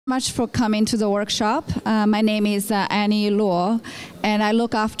much for coming to the workshop. My name is Annie Luo, and I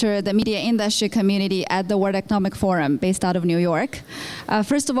look after the media industry community at the World Economic Forum based out of New York.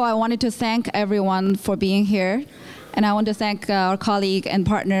 First of all, I wanted to thank everyone for being here. And I want to thank our colleague and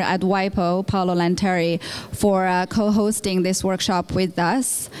partner at WIPO, Paolo Lanteri, for co-hosting this workshop with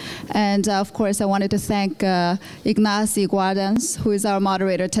us. And of course, I wanted to thank Ignacy Guardans, who is our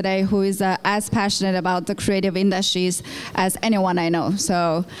moderator today, who is as passionate about the creative industries as anyone I know.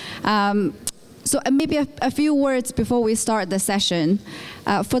 So maybe a few words before we start the session.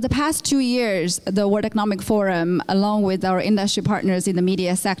 For the past 2 years, the World Economic Forum, along with our industry partners in the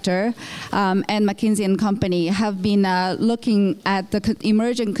media sector and McKinsey & Company, have been looking at the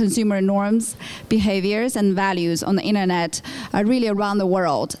emerging consumer norms, behaviors, and values on the internet really around the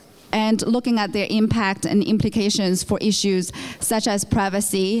world, and looking at their impact and implications for issues such as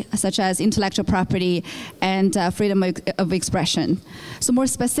privacy, such as intellectual property, and freedom of expression. So more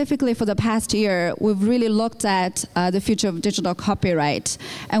specifically for the past year, we've really looked at the future of digital copyright,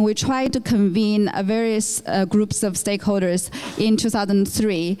 and we tried to convene various groups of stakeholders in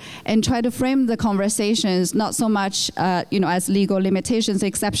 2003 and try to frame the conversations not so much as legal limitations,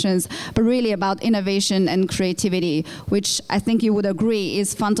 exceptions, but really about innovation and creativity, which I think you would agree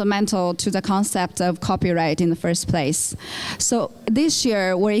is fundamental to the concept of copyright in the first place. So this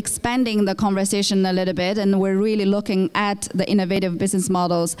year, we're expanding the conversation a little bit, and we're really looking at the innovative business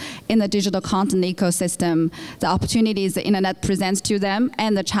models in the digital content ecosystem, the opportunities the internet presents to them,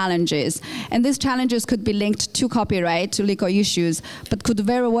 and the challenges. And these challenges could be linked to copyright, to legal issues, but could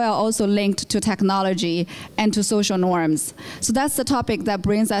very well also linked to technology and to social norms. So that's the topic that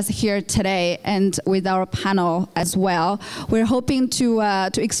brings us here today, and with our panel as well. We're hoping to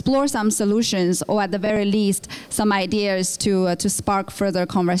explore some solutions, or at the very least, some ideas to spark further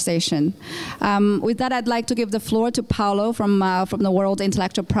conversation. With that, I'd like to give the floor to Paolo from the World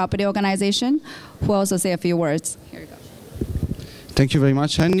Intellectual Property Organization, who will also say a few words. Here you go. Thank you very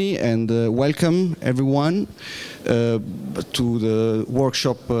much, Annie, and welcome everyone to the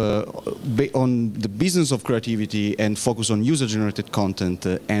workshop on the business of creativity and focus on user-generated content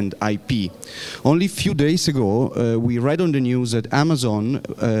and IP. Only a few days ago, we read on the news that Amazon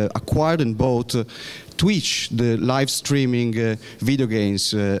acquired and bought Twitch, the live streaming video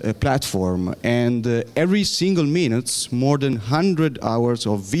games platform, and every single minute, more than 100 hours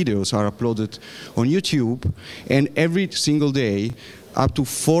of videos are uploaded on YouTube, and every single day, up to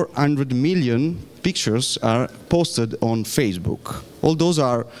 400 million pictures are posted on Facebook. All those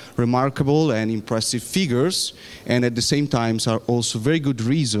are remarkable and impressive figures, and at the same time are also very good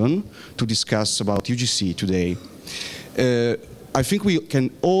reason to discuss about UGC today. I think we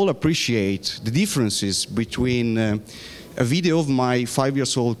can all appreciate the differences between a video of my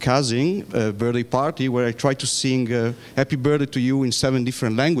 5-year-old cousin birthday party, where I tried to sing happy birthday to you in 7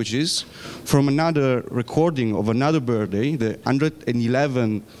 different languages, from another recording of another birthday, the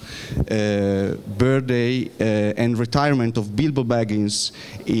 111th birthday and retirement of Bilbo Baggins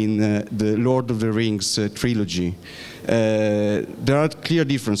in the Lord of the Rings trilogy. There are clear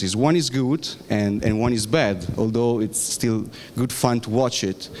differences. One is good and one is bad, although it's still good fun to watch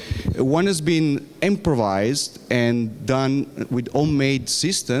it. One has been improvised and done with homemade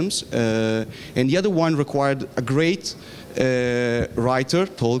systems, and the other one required a great writer,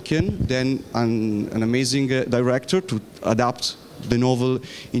 Tolkien, then an amazing director to adapt the novel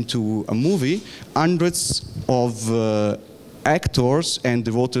into a movie, hundreds of actors and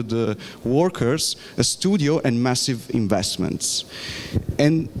devoted workers, a studio, and massive investments.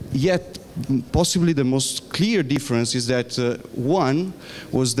 And yet, possibly the most clear difference is that one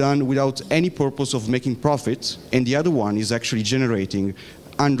was done without any purpose of making profit, and the other one is actually generating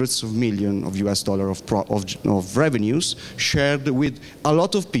hundreds of millions of US dollars of revenues shared with a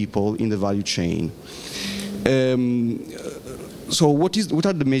lot of people in the value chain. So what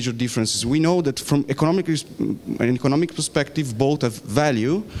are the major differences? We know that from an economic perspective, both have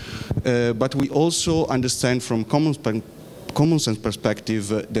value, but we also understand from common sense perspective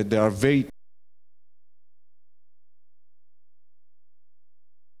that they are very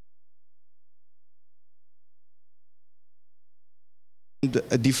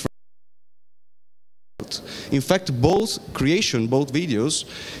different. In fact, both videos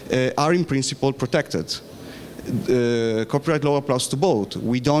are in principle protected. Copyright law applies to both.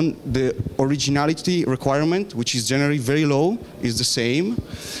 The originality requirement, which is generally very low, is the same.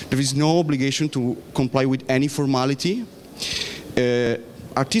 There is no obligation to comply with any formality.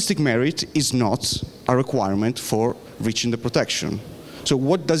 Artistic merit is not a requirement for reaching the protection. So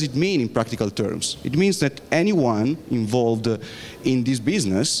what does it mean in practical terms? It means that anyone involved in this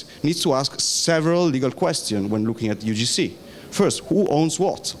business needs to ask several legal questions when looking at UGC. First, who owns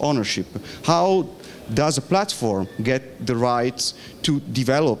what? Ownership. How does a platform get the rights to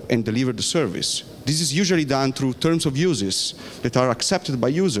develop and deliver the service? This is usually done through terms of uses that are accepted by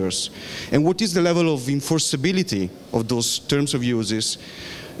users. And what is the level of enforceability of those terms of uses?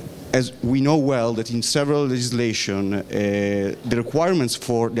 As we know well that in several legislation, the requirements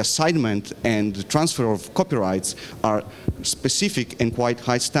for the assignment and the transfer of copyrights are specific and quite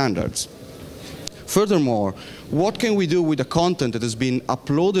high standards. Furthermore, what can we do with the content that has been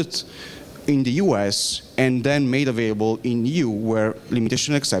uploaded in the US and then made available in EU, where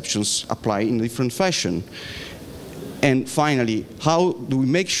limitation exceptions apply in a different fashion? And finally, how do we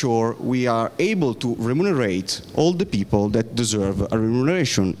make sure we are able to remunerate all the people that deserve a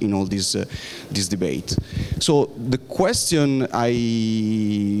remuneration in all this debate? So the question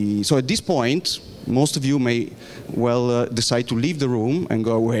so at this point, most of you may well decide to leave the room and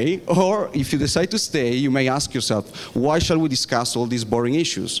go away, or if you decide to stay, you may ask yourself, why shall we discuss all these boring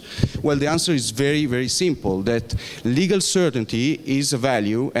issues? Well, the answer is very, very simple, that legal certainty is a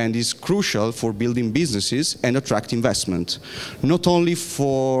value and is crucial for building businesses and attract investment, not only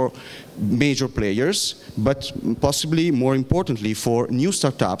for major players, but possibly more importantly for new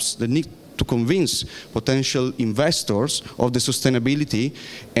startups that need to convince potential investors of the sustainability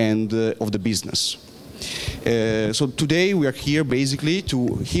and of the business. So today we are here basically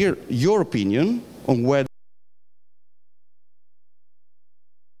to hear your opinion on whether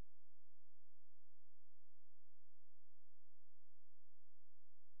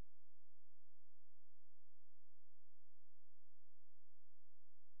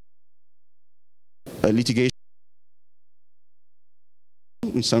litigation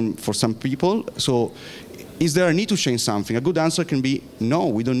for some people. So is there a need to change something? A good answer can be, no,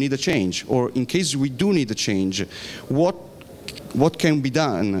 we don't need a change. Or in case we do need a change, what can be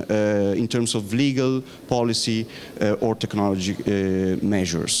done in terms of legal, policy, or technology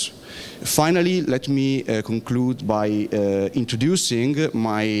measures? Finally, let me conclude by introducing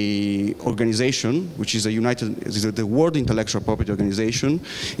my organization, which is the World Intellectual Property Organization.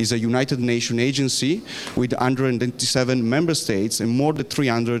 Is a United Nations agency with 197 member states and more than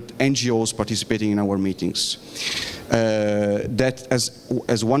 300 NGOs participating in our meetings. That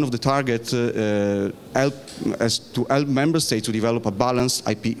as one of the targets to help member states to develop a balanced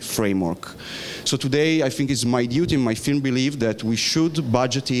IP framework. So today I think it's my duty and my firm belief that we should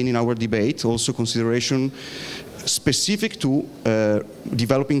budget in our debate also consideration specific to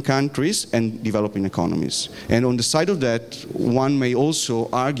developing countries and developing economies. And on the side of that, one may also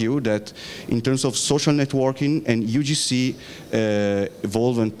argue that in terms of social networking and UGC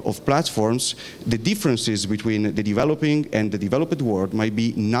evolvement of platforms, the differences between the developing and the developed world might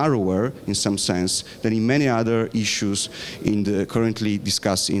be narrower in some sense than in many other issues in the currently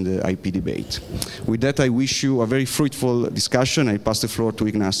discussed in the IP debate. With that, I wish you a very fruitful discussion. I pass the floor to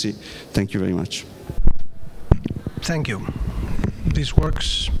Ignacy. Thank you very much. Thank you. This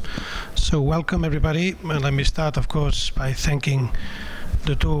works. So welcome everybody. And let me start, of course, by thanking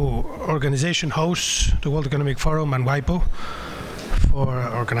the two organization hosts, the World Economic Forum and WIPO, for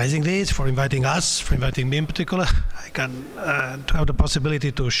organizing this, for inviting us, for inviting me in particular. I can to have the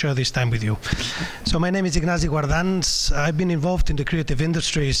possibility to share this time with you. So my name is Ignacy Guardans. I've been involved in the creative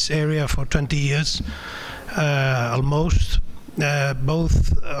industries area for 20 years, almost.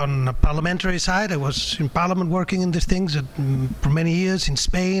 Both on the parliamentary side, I was in parliament working in these things for many years in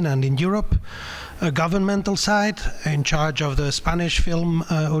Spain and in Europe. A governmental side, in charge of the Spanish Film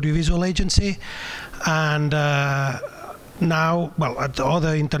Audiovisual Agency, and now, well, at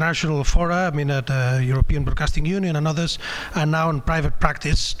other international fora, I mean at the European Broadcasting Union and others, and now in private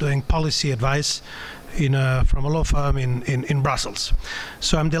practice doing policy advice from a law firm in Brussels.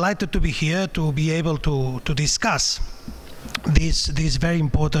 So I'm delighted to be here to be able to discuss this very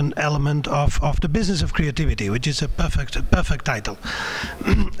important element of the business of creativity, which is a perfect title.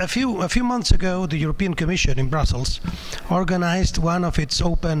 A few months ago, the European Commission in Brussels organized one of its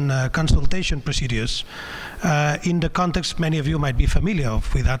open consultation procedures in the context, many of you might be familiar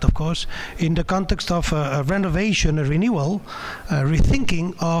with that, of course, in the context of a renovation, a renewal,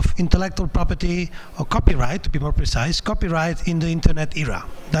 rethinking of intellectual property, or copyright, to be more precise, copyright in the internet era.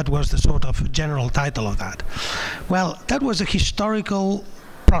 That was the sort of general title of that. Well, that was a historical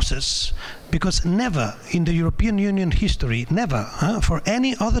process, because never in the European Union history, never, for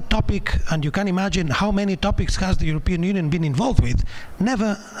any other topic, and you can imagine how many topics has the European Union been involved with,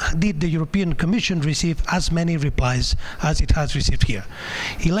 never did the European Commission receive as many replies as it has received here.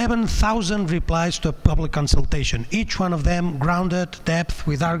 11,000 replies to a public consultation, each one of them grounded, depth,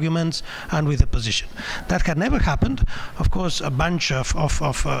 with arguments and with a position. That had never happened. Of course, a bunch of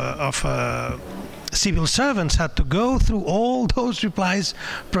civil servants had to go through all those replies,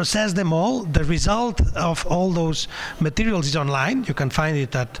 process them all. The result of all those materials is online. You can find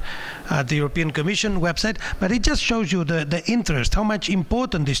it at the European Commission website. But it just shows you the interest, how much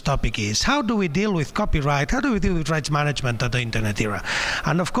important this topic is. How do we deal with copyright? How do we deal with rights management at the Internet era?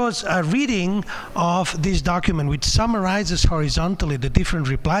 And of course, a reading of this document, which summarizes horizontally the different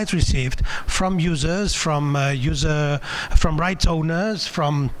replies received from users, from rights owners,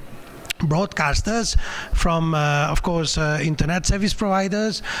 from broadcasters, from of course internet service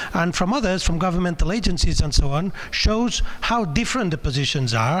providers, and from others, from governmental agencies and so on, shows how different the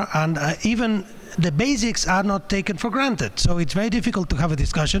positions are, and even the basics are not taken for granted. So it's very difficult to have a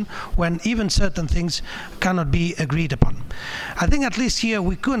discussion when even certain things cannot be agreed upon. I think at least here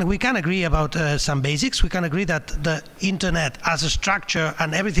we can agree about some basics. We can agree that the internet as a structure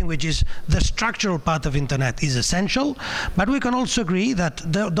and everything which is the structural part of internet is essential, but we can also agree that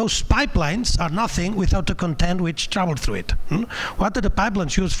those pipelines are nothing without the content which traveled through it. What are the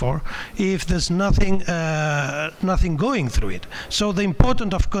pipelines used for if there's nothing going through it? So the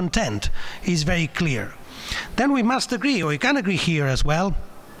importance of content is very clear. Then we must agree, or we can agree here as well,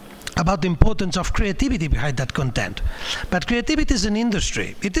 about the importance of creativity behind that content. But creativity is an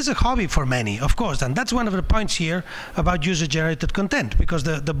industry. It is a hobby for many, of course, and that's one of the points here about user-generated content, because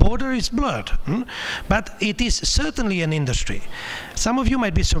the border is blurred. But it is certainly an industry. Some of you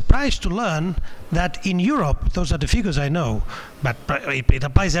might be surprised to learn that in Europe, those are the figures I know, but it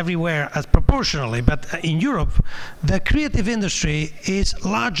applies everywhere as proportionally, but in Europe, the creative industry is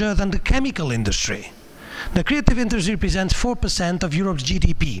larger than the chemical industry. The creative industry represents 4% of Europe's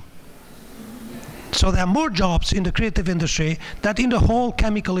GDP. So there are more jobs in the creative industry than in the whole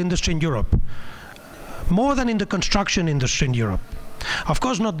chemical industry in Europe, more than in the construction industry in Europe. Of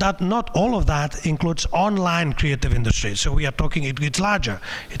course, not all of that includes online creative industry. So we are talking, it's larger.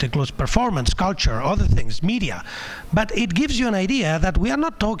 It includes performance, culture, other things, media. But it gives you an idea that we are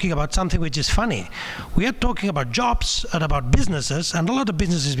not talking about something which is funny. We are talking about jobs and about businesses, and a lot of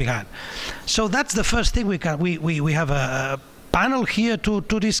businesses behind. So that's the first thing we have a panel here to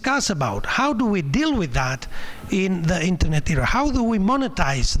discuss about. How do we deal with that in the internet era? How do we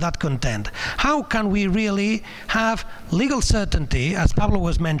monetize that content? How can we really have legal certainty, as Pablo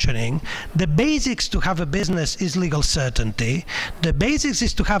was mentioning? The basics to have a business is legal certainty. The basics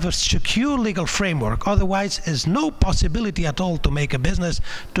is to have a secure legal framework. Otherwise, there's no possibility at all to make a business,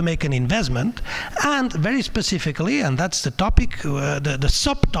 to make an investment. And very specifically, and that's the topic, the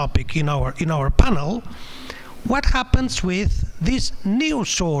subtopic in our panel, what happens with this new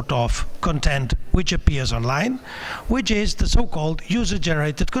sort of content which appears online, which is the so-called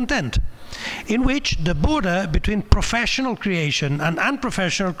user-generated content, in which the border between professional creation and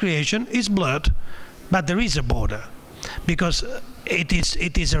unprofessional creation is blurred, but there is a border, because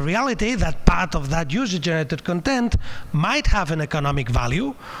it is a reality that part of that user-generated content might have an economic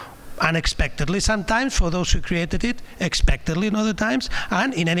value, unexpectedly sometimes for those who created it, expectedly in other times,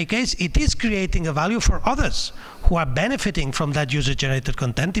 and in any case it is creating a value for others who are benefiting from that user-generated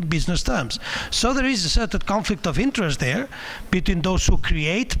content in business terms. So there is a certain conflict of interest there between those who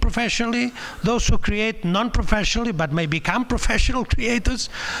create professionally, those who create non-professionally but may become professional creators,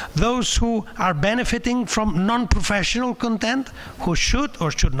 those who are benefiting from non-professional content, who should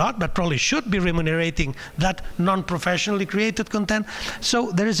or should not, but probably should be remunerating that non-professionally created content. So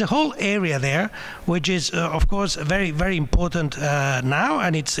there is a whole area there which is of course very, very important now,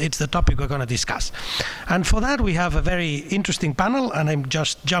 and it's the topic we're going to discuss. And for that we have a very interesting panel, and I'm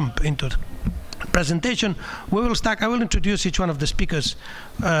just jump into the presentation. We will start. I will introduce each one of the speakers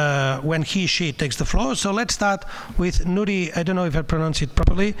when she takes the floor. So let's start with Nuri, I don't know if I pronounce it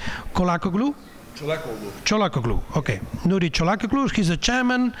properly, Çolakoglu. Çolakoglu, okay. Nuri Çolakoglu, he's the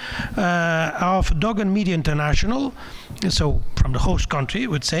chairman of Dogan Media International, so from the host country, I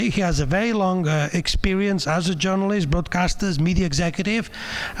would say. He has a very long experience as a journalist, broadcaster, media executive,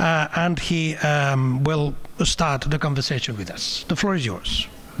 and he will start the conversation with us. The floor is yours.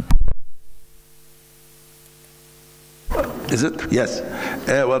 Is it? Yes.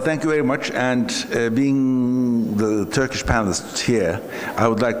 Well, thank you very much. And being the Turkish panelists here, I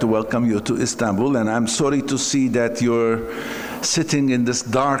would like to welcome you to Istanbul. And I'm sorry to see that you're sitting in this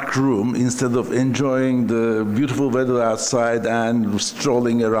dark room instead of enjoying the beautiful weather outside and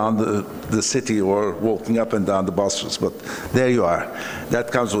strolling around the city or walking up and down the bus. But there you are.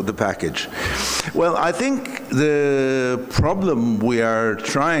 That comes with the package. Well, I think the problem we are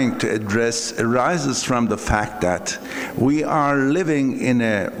trying to address arises from the fact that we are living in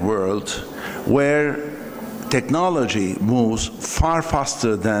a world where technology moves far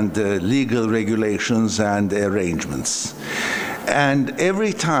faster than the legal regulations and arrangements. And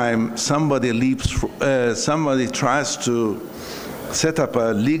every time somebody tries to set up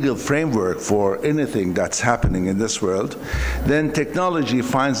a legal framework for anything that's happening in this world, then technology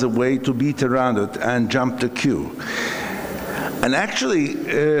finds a way to beat around it and jump the queue. And actually,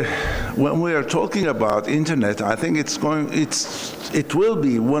 when we are talking about internet, I think it will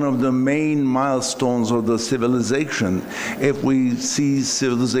be one of the main milestones of the civilization if we see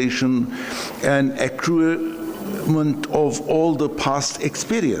civilization and accruement of all the past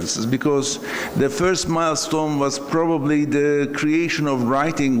experiences, because the first milestone was probably the creation of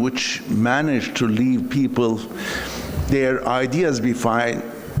writing, which managed to leave people their ideas behind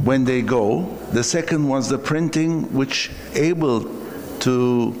when they go. The second was the printing, which able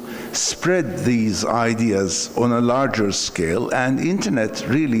to spread these ideas on a larger scale, and internet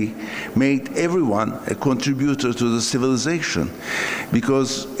really made everyone a contributor to the civilization,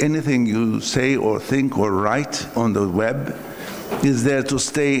 because anything you say or think or write on the web is there to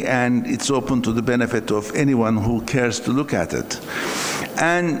stay, and it's open to the benefit of anyone who cares to look at it.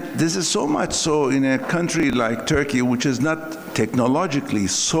 And this is so much so in a country like Turkey, which is not technologically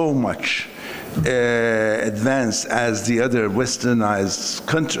so much advanced as the other Western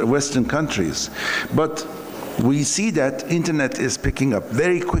countries. But we see that internet is picking up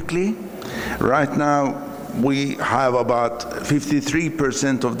very quickly. Right now, we have about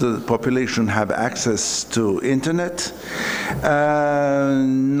 53% of the population have access to internet.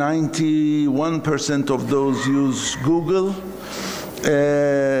 91% of those use Google.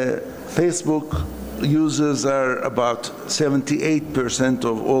 Facebook users are about 78%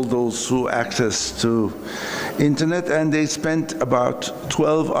 of all those who access to internet, and they spend about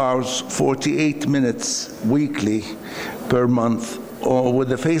 12 hours, 48 minutes weekly per month with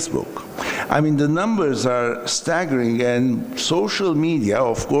the Facebook. I mean, the numbers are staggering, and social media,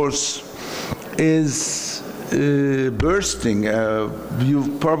 of course, is bursting.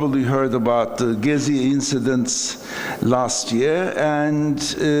 You've probably heard about the Gezi incidents last year, and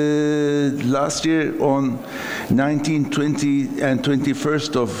last year on 19, 20, and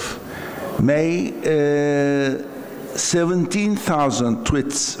 21st of May, 17,000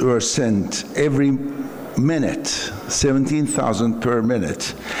 tweets were sent every minute, 17,000 per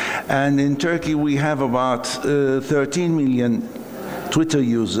minute. And in Turkey, we have about 13 million Twitter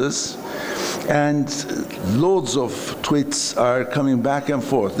users, and loads of tweets are coming back and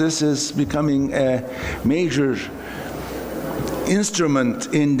forth. This is becoming a major instrument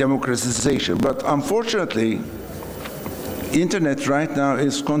in democratization. But unfortunately, internet right now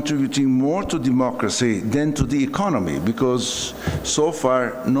is contributing more to democracy than to the economy, because so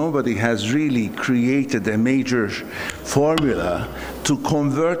far nobody has really created a major formula to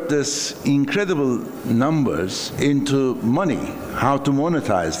convert this incredible numbers into money, how to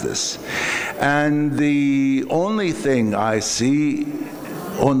monetize this. And the only thing I see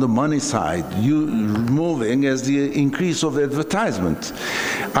on the money side moving is the increase of advertisement.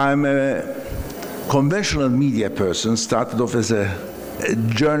 I'm a conventional media person, started off as a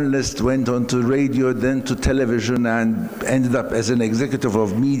journalist, went on to radio, then to television, and ended up as an executive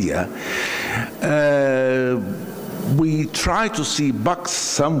of media. We try to see bucks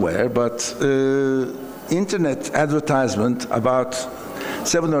somewhere, but internet advertisement about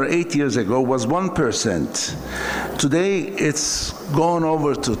 7 or 8 years ago was 1%. Today it's gone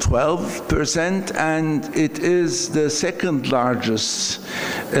over to 12%, and it is the second largest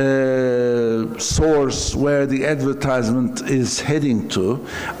source where the advertisement is heading to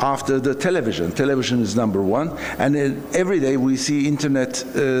after the television. Television is number one, and every day we see internet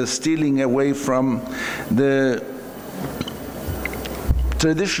stealing away from the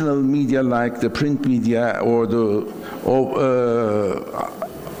traditional media like the print media or the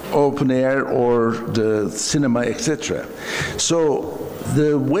open air or the cinema, etc. So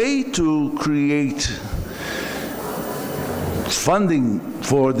the way to create funding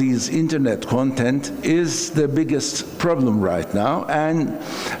for these internet content is the biggest problem right now, and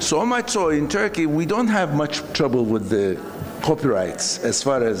so much so in Turkey we don't have much trouble with the copyrights as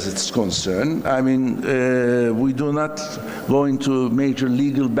far as it's concerned. I mean, we do not go into major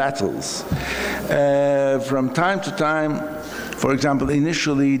legal battles. From time to time, for example,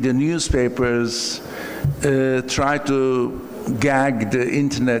 initially the newspapers try to gag the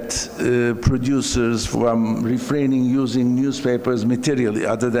internet producers from refraining using newspapers materially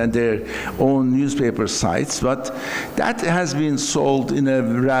other than their own newspaper sites, but that has been solved in a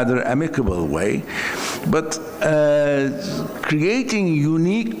rather amicable way. But creating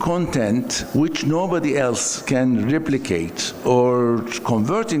unique content which nobody else can replicate or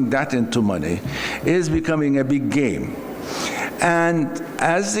converting that into money is becoming a big game. And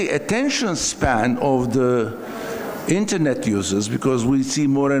as the attention span of the internet users, because we see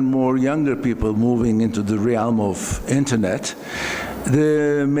more and more younger people moving into the realm of internet,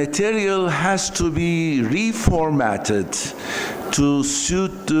 the material has to be reformatted to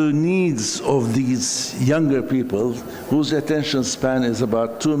suit the needs of these younger people whose attention span is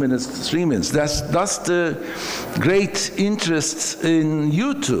about 2 minutes, 3 minutes. That's the great interest in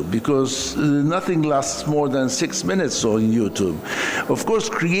YouTube, because nothing lasts more than 6 minutes on YouTube. Of course,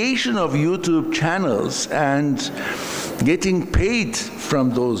 creation of YouTube channels and getting paid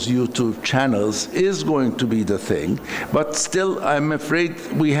from those YouTube channels is going to be the thing, but still I'm afraid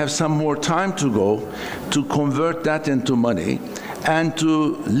we have some more time to go to convert that into money and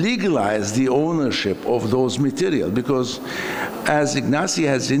to legalize the ownership of those material, because as Ignacy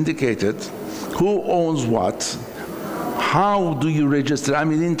has indicated, who owns what? How do you register? I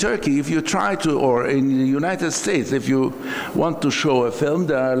mean, in Turkey, if you try to, or in the United States, if you want to show a film,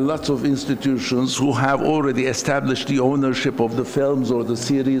 there are lots of institutions who have already established the ownership of the films or the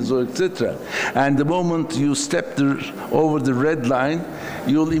series or etc. And the moment you step over the red line,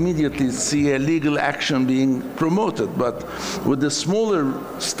 you'll immediately see a legal action being promoted. But with the smaller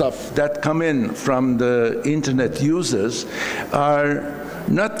stuff that come in from the internet users are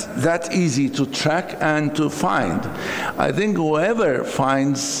not that easy to track and to find. I think whoever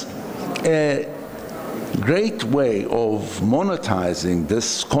finds a great way of monetizing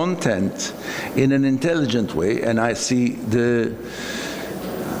this content in an intelligent way, and I see the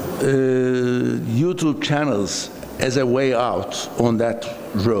YouTube channels as a way out on that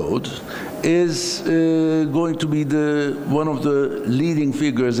road, is going to be one of the leading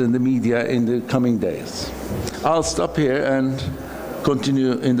figures in the media in the coming days. I'll stop here and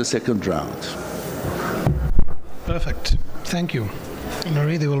continue in the second round. Perfect. Thank you.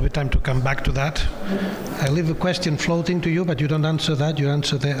 Nuri, there will be time to come back to that. I leave a question floating to you, but you don't answer that. You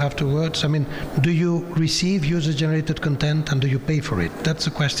answer that afterwards. I mean, do you receive user-generated content and do you pay for it? That's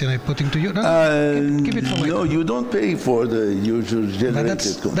a question I'm putting to you. No, keep it for later. No, you don't pay for the user-generated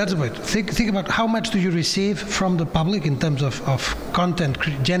content. That's the point. Think about how much do you receive from the public in terms of content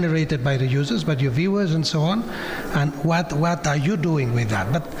generated by the users, by your viewers and so on, and what are you doing with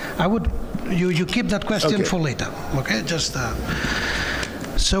that? But I would, you keep that question for later, okay? Just.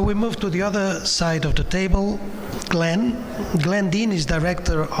 So we move to the other side of the table. Glenn Dean is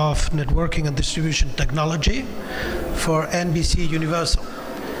Director of Networking and Distribution Technology for NBC Universal.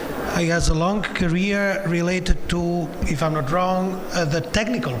 He has a long career related to, if I'm not wrong, the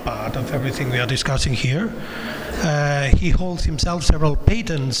technical part of everything we are discussing here. He holds himself several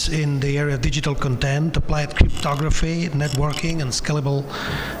patents in the area of digital content, applied cryptography, networking, and scalable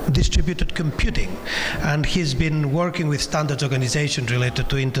distributed computing. And he's been working with standards organizations related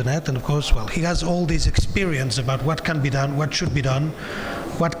to internet. And of course, well, he has all this experience about what can be done, what should be done,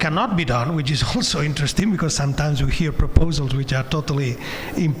 what cannot be done, which is also interesting because sometimes we hear proposals which are totally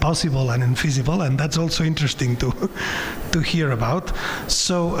impossible and infeasible, and that's also interesting to hear about.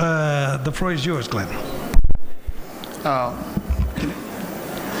 So the floor is yours, Glenn.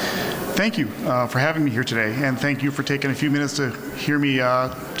 Thank you for having me here today, and thank you for taking a few minutes to hear me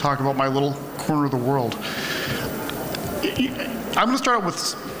talk about my little corner of the world. I'm going to start out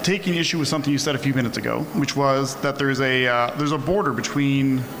with taking issue with something you said a few minutes ago, which was that there's a border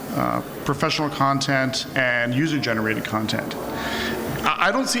between professional content and user-generated content.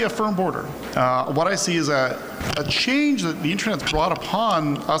 I don't see a firm border. What I see is a change that the internet's brought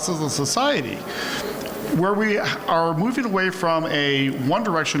upon us as a society, where we are moving away from a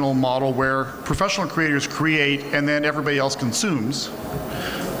one-directional model where professional creators create and then everybody else consumes,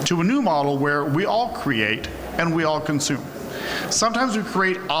 to a new model where we all create and we all consume. Sometimes we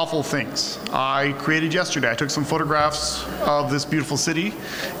create awful things. I created yesterday, I took some photographs of this beautiful city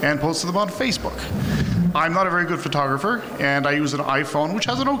and posted them on Facebook. I'm not a very good photographer, and I use an iPhone, which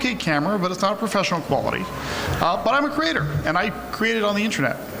has an okay camera, but it's not professional quality. But I'm a creator, and I created on the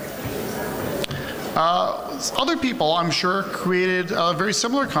internet. Other people, I'm sure, created very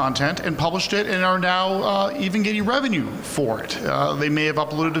similar content and published it and are now even getting revenue for it. They may have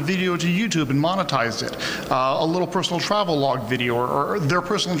uploaded a video to YouTube and monetized it, a little personal travel log video or their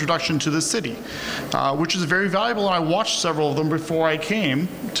personal introduction to the city, which is very valuable, and I watched several of them before I came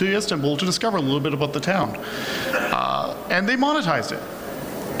to Istanbul to discover a little bit about the town. And they monetized it.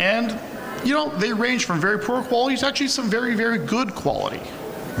 And, you know, they range from very poor quality to actually some very, very good quality.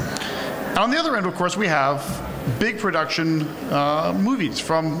 On the other end, of course, we have big production movies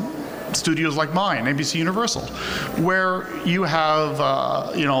from studios like mine, NBC Universal, where you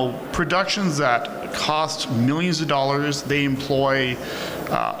have you know, productions that cost millions of dollars. They employ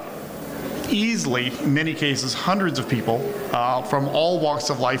easily, in many cases, hundreds of people from all walks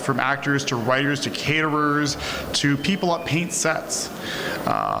of life, from actors to writers to caterers to people that paint sets.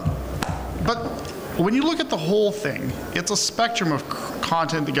 But when you look at the whole thing, it's a spectrum of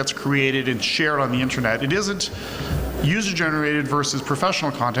content that gets created and shared on the internet. It isn't user-generated versus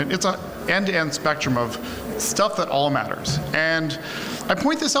professional content. It's an end-to-end spectrum of stuff that all matters. And I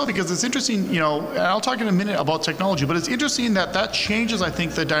point this out because it's interesting, and I'll talk in a minute about technology, but it's interesting that changes, I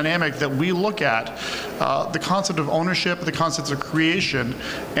think, the dynamic that we look at, the concept of ownership, the concept of creation,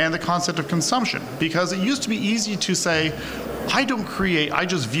 and the concept of consumption. Because it used to be easy to say, I don't create, I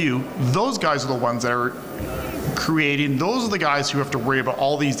just view. Those guys are the ones that are creating. Those are the guys who have to worry about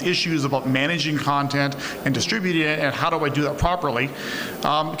all these issues about managing content and distributing it, and how do I do that properly?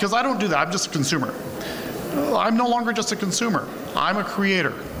 Because I don't do that, I'm just a consumer. I'm no longer just a consumer. I'm a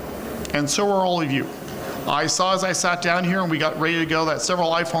creator, and so are all of you. I saw as I sat down here and we got ready to go that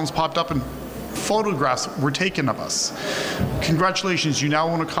several iPhones popped up and photographs were taken of us. Congratulations, you now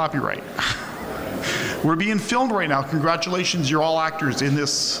own a copyright. We're being filmed right now. Congratulations, you're all actors in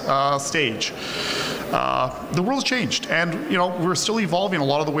this stage. The world's changed, and we're still evolving a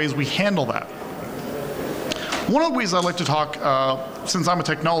lot of the ways we handle that. One of the ways I'd like to talk, since I'm a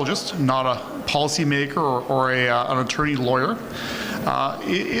technologist, not a policymaker or an attorney lawyer,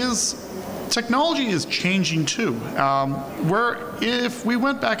 is technology is changing too. Where if we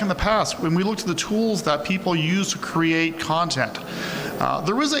went back in the past, when we looked at the tools that people use to create content,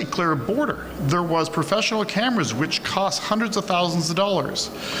 there was a clear border. There was professional cameras, which cost hundreds of thousands of dollars.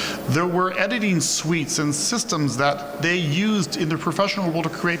 There were editing suites and systems that they used in their professional world to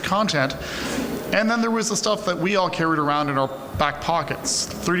create content. And then there was the stuff that we all carried around in our back pockets,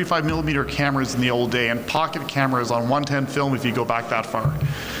 35mm cameras in the old day, and pocket cameras on 110 film if you go back that far.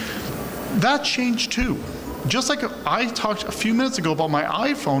 That changed too. Just like I talked a few minutes ago about my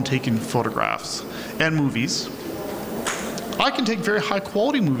iPhone taking photographs and movies, I can take very high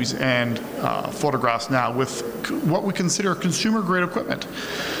quality movies and photographs now with what we consider consumer grade equipment.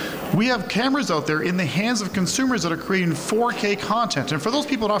 We have cameras out there in the hands of consumers that are creating 4K content. And for those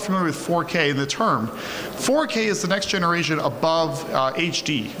people not familiar with 4K in the term, 4K is the next generation above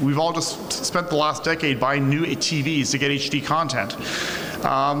HD. We've all just spent the last decade buying new TVs to get HD content.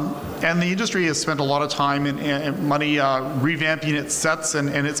 And the industry has spent a lot of time and money revamping its sets and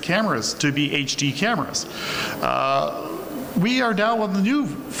its cameras to be HD cameras. We are now on the new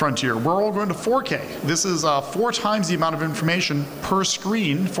frontier. We're all going to 4K. This is 4 times the amount of information per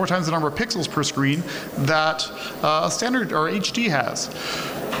screen, 4 times the number of pixels per screen that standard or HD has.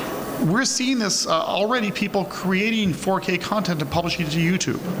 We're seeing this already, people creating 4K content and publishing it to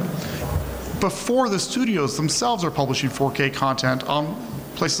YouTube before the studios themselves are publishing 4K content on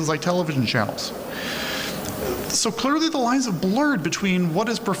places like television channels. So clearly the lines have blurred between what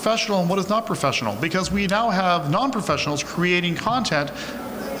is professional and what is not professional, because we now have non-professionals creating content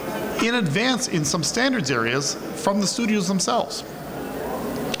in advance in some standards areas from the studios themselves.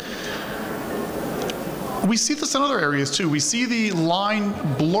 We see this in other areas too. We see the line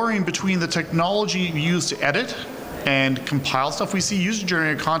blurring between the technology used to edit and compile stuff. We see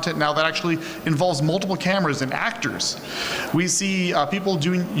user-generated content now that actually involves multiple cameras and actors. We see people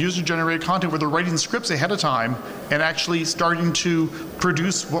doing user-generated content where they're writing scripts ahead of time and actually starting to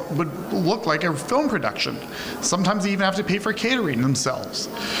produce what would look like a film production. Sometimes they even have to pay for catering themselves.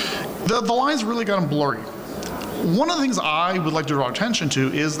 The lines really gotten blurry. One of the things I would like to draw attention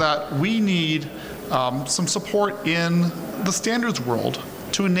to is that we need some support in the standards world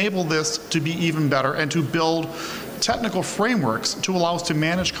to enable this to be even better and to build technical frameworks to allow us to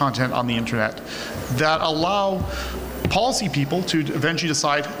manage content on the internet that allow policy people to eventually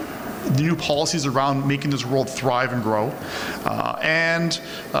decide the new policies around making this world thrive and grow, and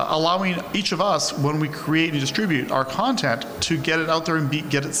allowing each of us, when we create and distribute our content, to get it out there and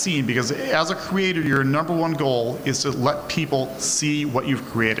get it seen. Because as a creator, your #1 goal is to let people see what you've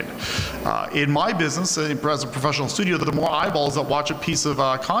created. In my business, as a professional studio, the more eyeballs that watch a piece of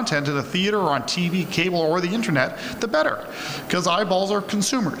content in a theater or on TV, cable, or the internet, the better. Because eyeballs are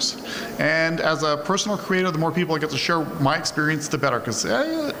consumers. And as a personal creator, the more people I get to share my experience, the better. Because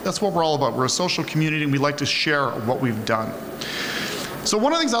that's what we're all about. We're a social community and we like to share what we've done. So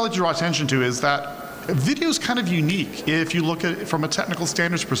one of the things I like to draw attention to is that video is kind of unique if you look at it from a technical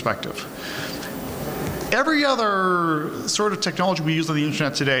standards perspective. Every other sort of technology we use on the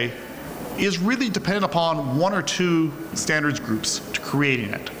internet today is really dependent upon 1 or 2 standards groups to creating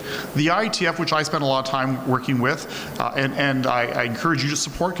it. The IGF, which I spend a lot of time working with, and I encourage you to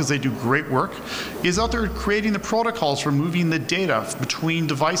support because they do great work, is out there creating the protocols for moving the data between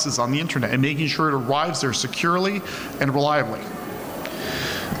devices on the internet and making sure it arrives there securely and reliably.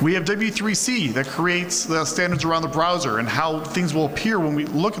 We have W3C that creates the standards around the browser and how things will appear when we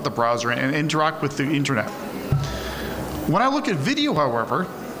look at the browser and interact with the internet. When I look at video, however,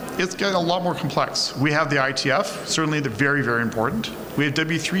 it's getting a lot more complex. We have the IGF, certainly very, very important. We have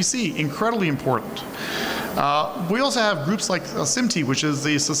W3C, incredibly important. We also have groups like SIMT, which is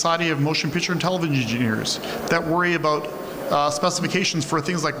the Society of Motion Picture and Television Engineers, that worry about specifications for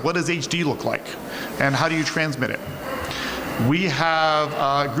things like what does HD look like and how do you transmit it. We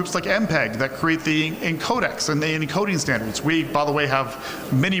have groups like MPEG that create the encodecs and the encoding standards. We, by the way,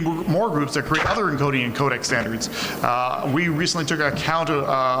 have many more groups that create other encoding and codec standards. We recently took account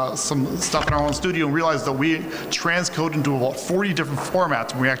of some stuff in our own studio and realized that we transcode into about 40 different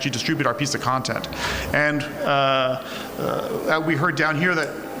formats when we actually distribute our piece of content. And we heard down here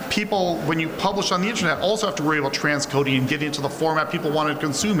that people, when you publish on the internet, also have to worry about transcoding and getting into the format people want to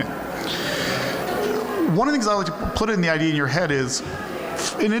consume it. One of the things I like to put in the idea in your head is,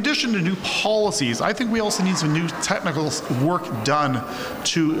 in addition to new policies, I think we also need some new technical work done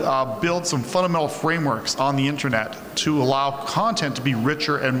to build some fundamental frameworks on the internet to allow content to be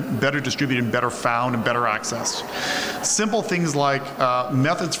richer and better distributed and better found and better accessed. Simple things like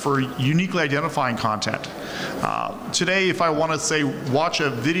methods for uniquely identifying content. Today, if I want to say watch a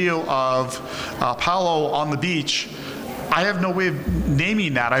video of Paolo on the beach, I have no way of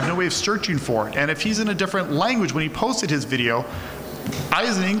naming that. I have no way of searching for it. And if he's in a different language when he posted his video, I,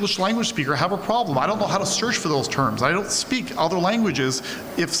 as an English language speaker, have a problem. I don't know how to search for those terms. I don't speak other languages.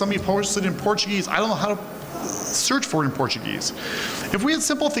 If somebody posted in Portuguese, I don't know how to search for it in Portuguese. If we had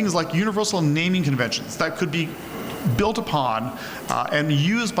simple things like universal naming conventions that could be built upon and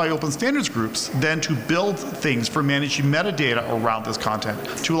used by open standards groups then to build things for managing metadata around this content,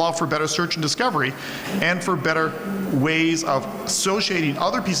 to allow for better search and discovery and for better ways of associating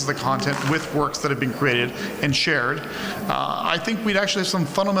other pieces of content with works that have been created and shared. I think we'd actually have some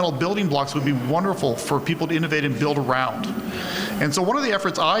fundamental building blocks would be wonderful for people to innovate and build around. And so one of the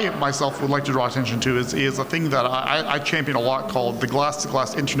efforts I myself would like to draw attention to is a thing that I champion a lot called the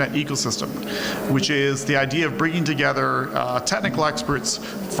glass-to-glass internet ecosystem, which is the idea of bringing together technical experts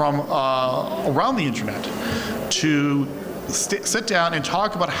from around the internet to sit down and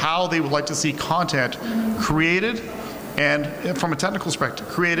talk about how they would like to see content created and from a technical perspective,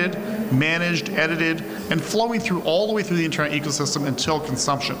 created, managed, edited, and flowing through all the way through the internet ecosystem until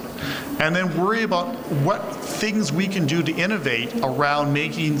consumption. And then worry about what things we can do to innovate around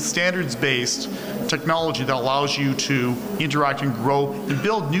making standards-based technology that allows you to interact and grow and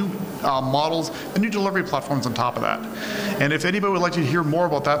build new models and new delivery platforms on top of that. And if anybody would like to hear more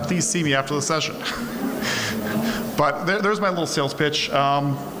about that, please see me after the session. But there's my little sales pitch, and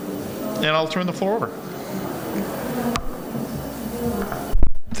I'll turn the floor over.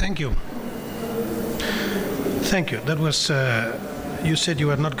 Thank you. Thank you. That was, you said you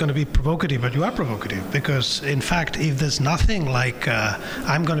were not going to be provocative, but you are provocative, because in fact, if there's nothing like,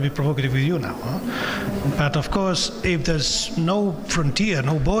 I'm going to be provocative with you now, huh? But of course, if there's no frontier,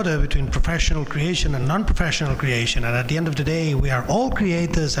 no border between professional creation and non-professional creation, and at the end of the day, we are all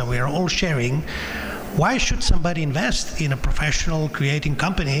creators and we are all sharing, why should somebody invest in a professional creating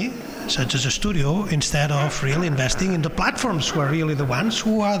company such as a studio instead of really investing in the platforms who are really the ones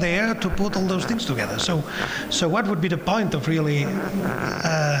who are there to put all those things together? So what would be the point of really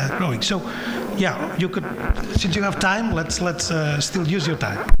growing? So yeah, you could, since you have time, let's still use your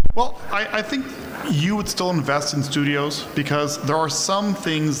time. Well, I think you would still invest in studios because there are some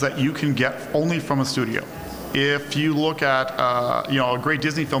things that you can get only from a studio. If you look at a great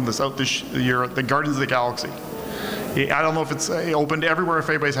Disney film that's out this year, The Guardians of the Galaxy. I don't know if it's open to everywhere, if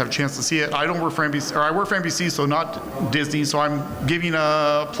anybody's had a chance to see it. I don't work for NBC, or I work for NBC, so not Disney, so I'm giving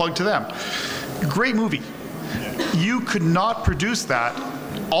a plug to them. Great movie. You could not produce that.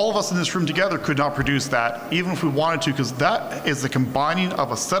 All of us in this room together could not produce that, even if we wanted to, because that is the combining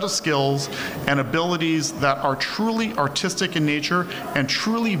of a set of skills and abilities that are truly artistic in nature and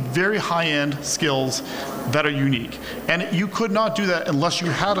truly very high-end skills that are unique. And you could not do that unless you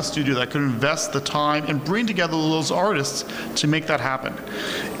had a studio that could invest the time and bring together those artists to make that happen.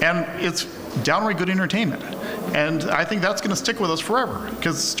 And it's downright good entertainment. And I think that's going to stick with us forever,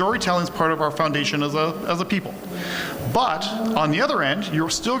 because storytelling is part of our foundation as a people. But on the other end, you're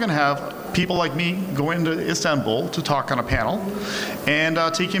still going to have people like me going to Istanbul to talk on a panel and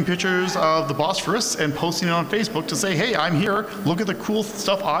taking pictures of the Bosphorus and posting it on Facebook to say, hey, I'm here, look at the cool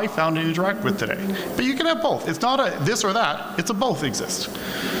stuff I found and interact with today. But you can have both. It's not a this or that, it's a both exist.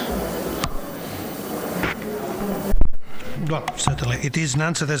 Well, certainly it is an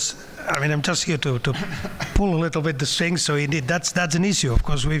answer that's, I mean, I'm just here to pull a little bit the strings, so indeed that's an issue. Of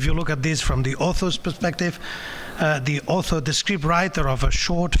course, if you look at this from the author's perspective, the author, the scriptwriter of a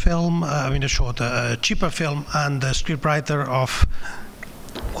short film, a cheaper film, and the scriptwriter of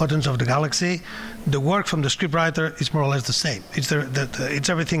Guardians of the Galaxy. The work from the scriptwriter is more or less the same. It's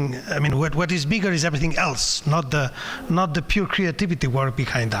everything. I mean, what is bigger is everything else, not the pure creativity work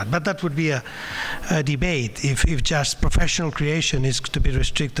behind that. But that would be a debate if just professional creation is to be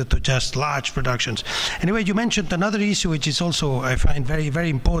restricted to just large productions. Anyway, you mentioned another issue which is also, I find, very,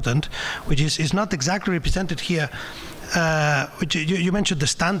 very important, which is not exactly represented here. Which you mentioned the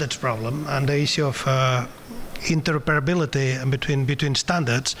standards problem and the issue of interoperability between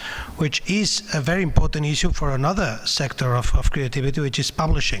standards, which is a very important issue for another sector of creativity, which is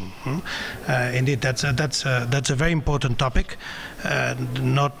publishing. Indeed, that's a very important topic.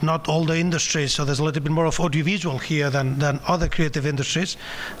 Not all the industries, so there's a little bit more of audiovisual here than other creative industries.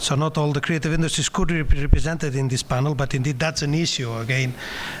 So not all the creative industries could be represented in this panel, but indeed that's an issue, again,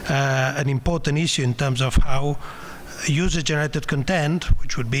 an important issue in terms of how user-generated content,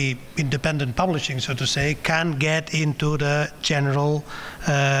 which would be independent publishing, so to say, can get into the general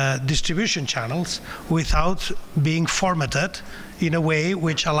distribution channels without being formatted in a way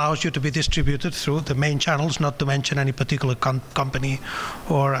which allows you to be distributed through the main channels, not to mention any particular company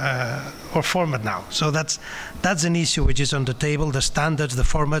or format now. So that's an issue which is on the table, the standards, the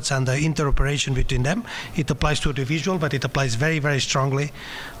formats, and the interoperation between them. It applies to the visual, but it applies very, very strongly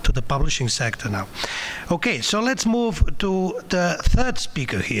to the publishing sector now. Okay, so let's move to the third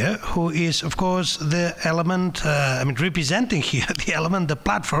speaker here, who is, of course, the element, representing here the element, the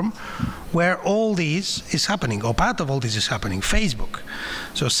platform, where all this is happening, or part of all this is happening, Facebook.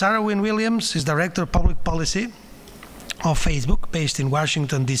 So Sarah Wynne Williams is Director of Public Policy of Facebook, based in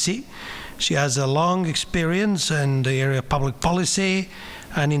Washington, D.C. She has a long experience in the area of public policy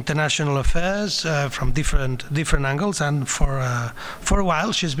and international affairs from different angles, and for a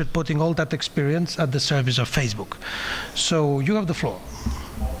while she's been putting all that experience at the service of Facebook. So you have the floor.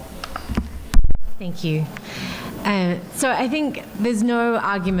 Thank you. So I think there's no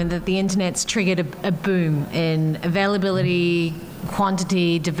argument that the internet's triggered a boom in availability,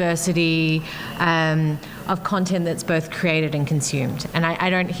 quantity, diversity of content that's both created and consumed. And I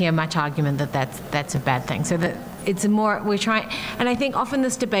don't hear much argument that that's a bad thing. So that it's we're trying, and I think often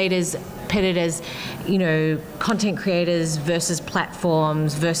this debate is pitted as, content creators versus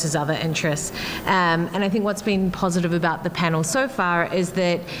platforms versus other interests. And I think what's been positive about the panel so far is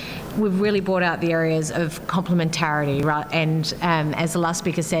that we've really brought out the areas of complementarity, right? And as the last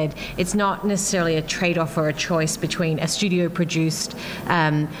speaker said, it's not necessarily a trade-off or a choice between a studio-produced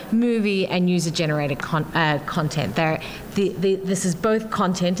movie and user-generated content. This is both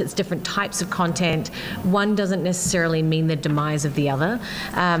content, it's different types of content. One doesn't necessarily mean the demise of the other.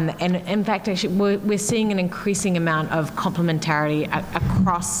 And in fact, actually, we're seeing an increasing amount of complementarity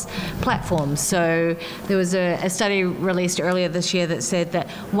across platforms. So there was a study released earlier this year that said that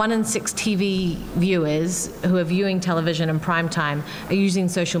 1 in 6 TV viewers who are viewing television in prime time are using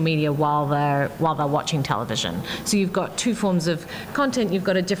social media while they're watching television. So you've got two forms of content, you've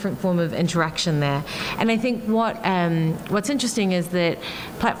got a different form of interaction there. And I think what's interesting is that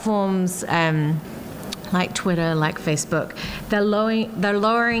platforms like Twitter, like Facebook, they're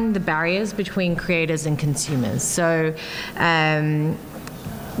lowering the barriers between creators and consumers. So some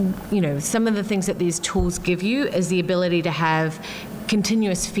of the things that these tools give you is the ability to have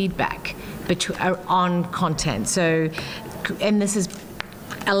continuous feedback on content. So, and this is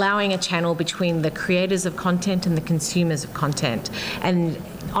allowing a channel between the creators of content and the consumers of content. And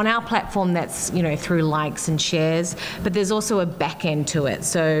on our platform, that's through likes and shares, but there's also a back end to it.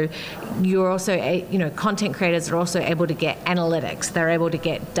 So you're also, content creators are also able to get analytics. They're able to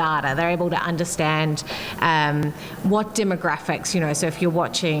get data. They're able to understand what demographics. So if you're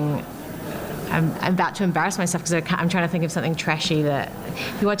watching, I'm about to embarrass myself because I'm trying to think of something trashy that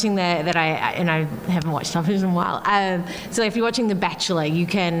if you're watching I haven't watched television in a while. So if you're watching The Bachelor, you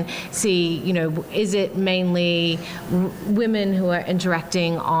can see, is it mainly women who are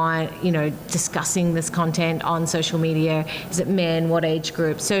interacting on, discussing this content on social media? Is it men? What age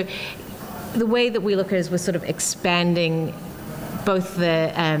group? So the way that we look at it is we're sort of expanding both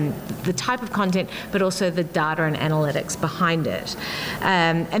the type of content, but also the data and analytics behind it.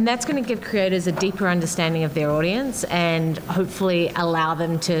 And that's going to give creators a deeper understanding of their audience and hopefully allow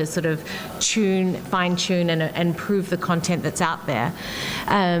them to sort of fine-tune and improve the content that's out there.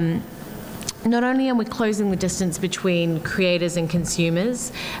 Not only are we closing the distance between creators and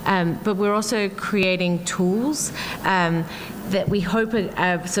consumers, but we're also creating tools that we hope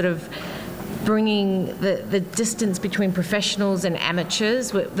are sort of bringing the distance between professionals and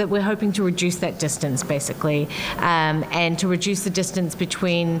amateurs, that we're hoping to reduce that distance, basically, and to reduce the distance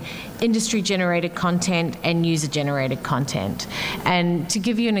between industry-generated content and user-generated content. And to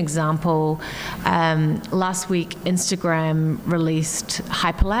give you an example, last week Instagram released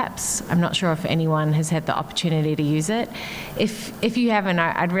Hyperlapse. I'm not sure if anyone has had the opportunity to use it. If you haven't,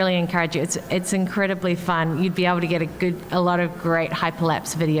 I'd really encourage you. It's incredibly fun. You'd be able to get a lot of great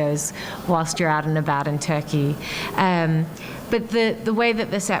hyperlapse videos whilst you're out and about in Turkey. But the way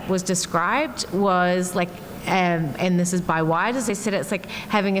that this app was described was like, and this is by Wired, as they said, it's like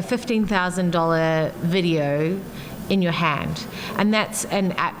having a $15,000 video in your hand. And that's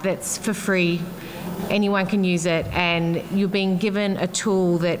an app that's for free. Anyone can use it, and you're being given a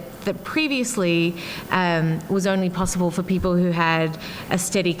tool that previously was only possible for people who had a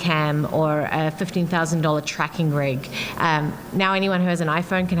Steadicam or a $15,000 tracking rig. Now anyone who has an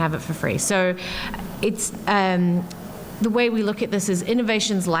iPhone can have it for free. So it's the way we look at this is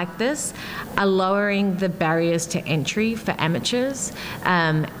innovations like this are lowering the barriers to entry for amateurs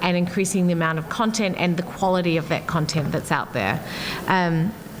and increasing the amount of content and the quality of that content that's out there.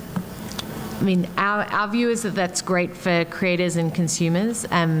 I mean, our view is that that's great for creators and consumers,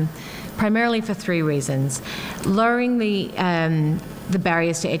 primarily for three reasons. Lowering the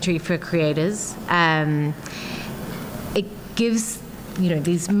barriers to entry for creators, it gives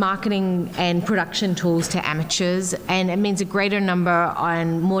these marketing and production tools to amateurs, and it means a greater number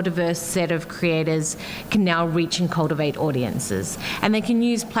and more diverse set of creators can now reach and cultivate audiences. And they can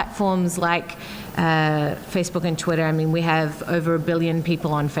use platforms like Facebook and Twitter. I mean, we have over 1 billion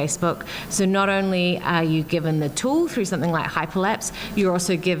people on Facebook. So not only are you given the tool through something like Hyperlapse, you're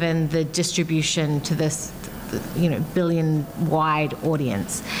also given the distribution to this billion-wide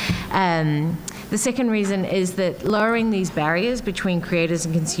audience. The second reason is that lowering these barriers between creators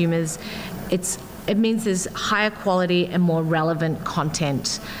and consumers, it means there's higher quality and more relevant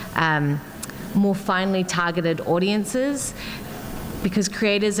content, more finely targeted audiences, because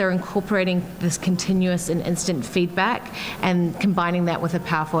creators are incorporating this continuous and instant feedback and combining that with the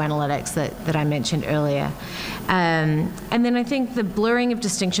powerful analytics that I mentioned earlier. And then I think the blurring of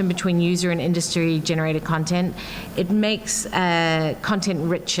distinction between user and industry-generated content, it makes content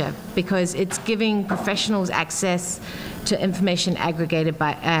richer because it's giving professionals access to information aggregated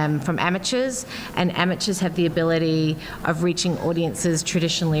from amateurs, and amateurs have the ability of reaching audiences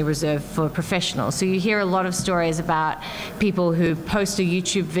traditionally reserved for professionals. So you hear a lot of stories about people who post a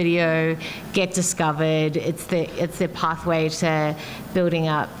YouTube video, get discovered. It's their pathway to building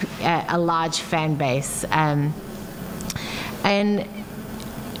up a large fan base. And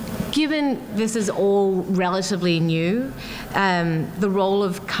given this is all relatively new, the role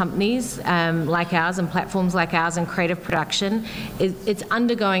of companies like ours and platforms like ours in creative production, it's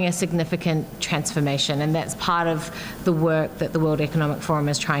undergoing a significant transformation, and that's part of the work that the World Economic Forum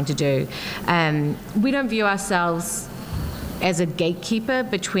is trying to do. We don't view ourselves as a gatekeeper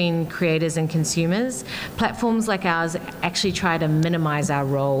between creators and consumers. Platforms like ours actually try to minimize our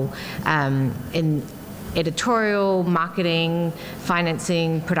role in editorial, marketing,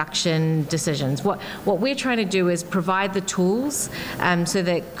 financing, production decisions. What we're trying to do is provide the tools so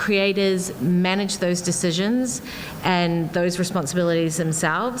that creators manage those decisions and those responsibilities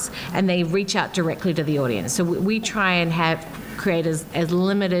themselves, and they reach out directly to the audience. So we try and have creators as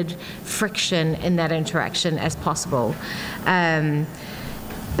limited friction in that interaction as possible.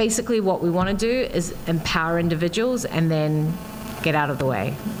 Basically what we want to do is empower individuals and then get out of the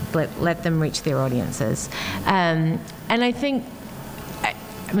way, let them reach their audiences. And I think,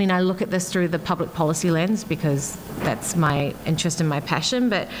 I mean, I look at this through the public policy lens because that's my interest and my passion,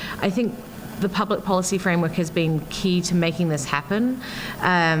 but I think the public policy framework has been key to making this happen.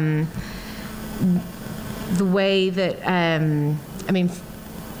 The way that, I mean,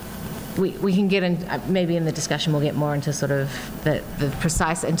 we can get in, maybe in the discussion we'll get more into sort of the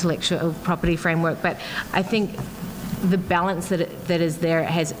precise intellectual property framework, but I think the balance that is there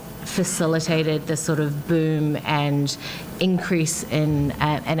has facilitated this sort of boom and increase in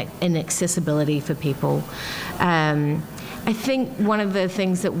accessibility for people. I think one of the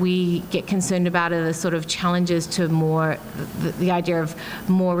things that we get concerned about are the sort of challenges to more, the idea of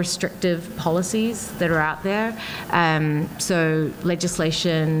more restrictive policies that are out there. So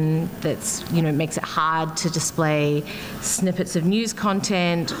legislation that's, makes it hard to display snippets of news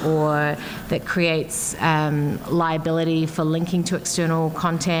content, or that creates liability for linking to external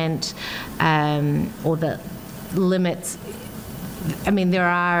content, or that limits. I mean, there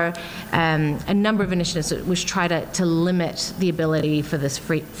are a number of initiatives which try to limit the ability for this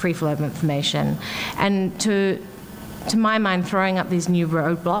free flow of information, and to to my mind, throwing up these new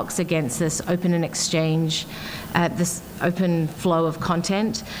roadblocks against this open and exchange, this open flow of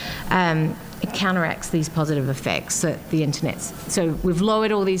content, it counteracts these positive effects that the internet's. So we've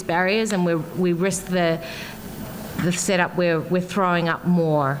lowered all these barriers, and we risk the setup where we're throwing up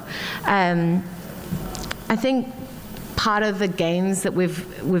more. I think part of the gains that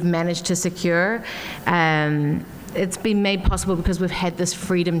we've managed to secure, it's been made possible because we've had this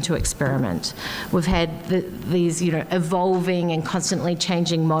freedom to experiment. We've had these, evolving and constantly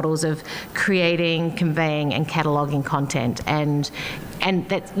changing models of creating, conveying, and cataloging content, and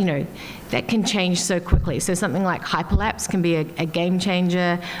that, that can change so quickly. So something like hyperlapse can be a game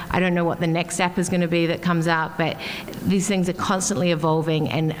changer. I don't know what the next app is going to be that comes out, but these things are constantly evolving,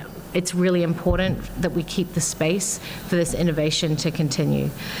 and it's really important that we keep the space for this innovation to continue.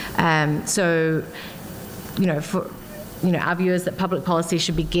 Our view is that public policy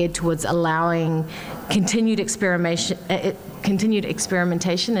should be geared towards allowing continued experimentation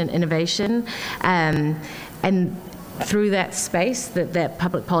and innovation, and through that space that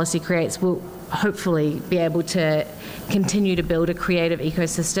public policy creates, we'll hopefully be able to continue to build a creative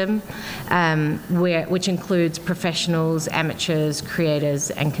ecosystem which includes professionals, amateurs, creators,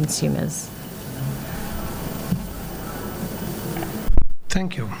 and consumers.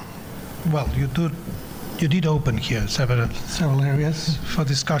 Thank you. Well, you did open here several areas for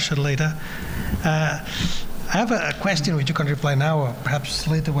discussion later. I have a question which you can reply now, or perhaps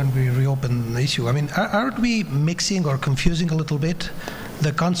later when we reopen the issue. I mean, aren't we mixing or confusing a little bit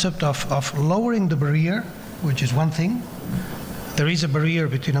the concept of lowering the barrier, which is one thing? There is a barrier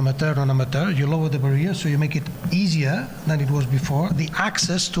between amateur and non-amateur. You lower the barrier, so you make it easier than it was before, the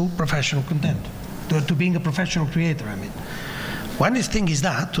access to professional content, to being a professional creator, I mean. One thing is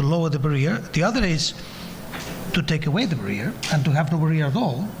that, to lower the barrier. The other is to take away the barrier and to have no barrier at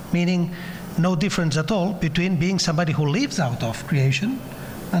all, meaning no difference at all between being somebody who lives out of creation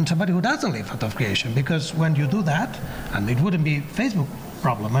and somebody who doesn't live out of creation. Because when you do that, and it wouldn't be Facebook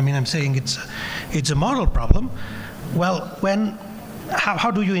problem, I mean, I'm saying it's a moral problem. Well,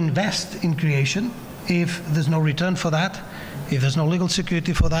 how do you invest in creation if there's no return for that, if there's no legal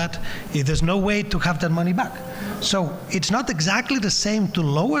security for that, if there's no way to have that money back? So it's not exactly the same to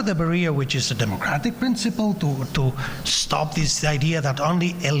lower the barrier, which is a democratic principle, to stop this idea that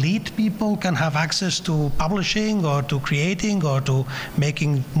only elite people can have access to publishing or to creating or to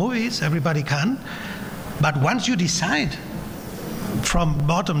making movies. Everybody can. But once you decide from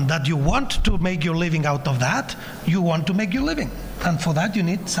bottom that you want to make your living out of that, you want to make your living. And for that you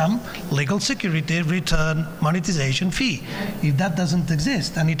need some legal security, return, monetization fee. If that doesn't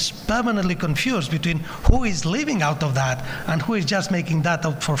exist, and it's permanently confused between who is living out of that and who is just making that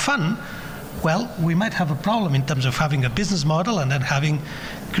out for fun, well, we might have a problem in terms of having a business model and then having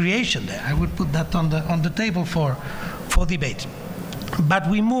creation there. I would put that on the table for debate. But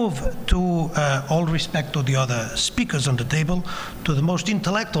we move to, all respect to the other speakers on the table, to the most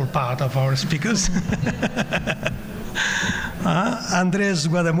intellectual part of our speakers. Andres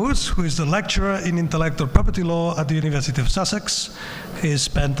Guadamus, who is a lecturer in intellectual property law at the University of Sussex. He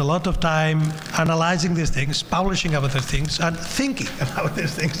spent a lot of time analyzing these things, publishing about these things, and thinking about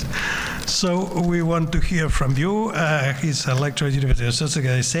these things. So we want to hear from you. He's a lecturer at the University of Sussex,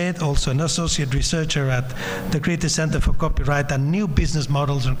 as I said, also an associate researcher at the Creative Center for Copyright and New Business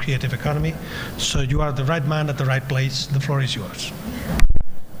Models and Creative Economy. So you are the right man at the right place. The floor is yours.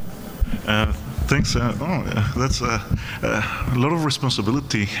 Thanks. That's a lot of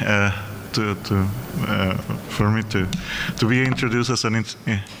responsibility for me to be introduced as an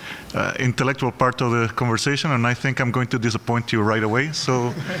intellectual part of the conversation, and I think I'm going to disappoint you right away.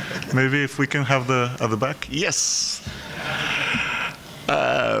 So maybe if we can have at the back. Yes.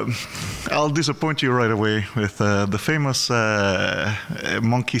 I'll disappoint you right away with the famous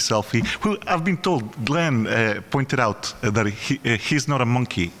monkey selfie, who I've been told, Glenn pointed out that he's not a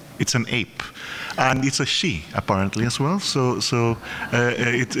monkey, it's an ape. And it's a she, apparently, as well. So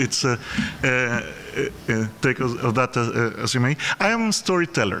it's take of that as you may. I am a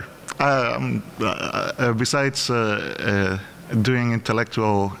storyteller. Besides doing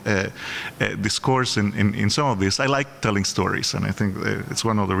intellectual discourse in some of this, I like telling stories, and I think it's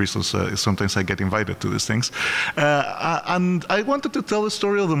one of the reasons sometimes I get invited to these things. And I wanted to tell the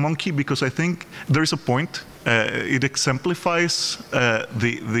story of the monkey because I think there is a point. It exemplifies a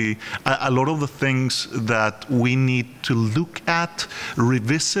lot of the things that we need to look at,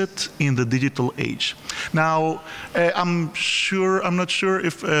 revisit in the digital age. Now, I'm not sure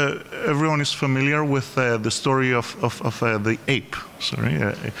if everyone is familiar with the story of the ape.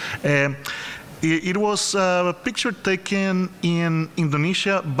 Sorry. It was a picture taken in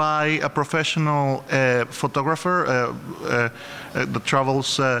Indonesia by a professional photographer that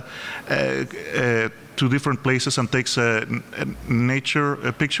travels to different places and takes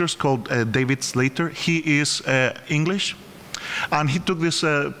nature pictures, called David Slater. He is English. And he took this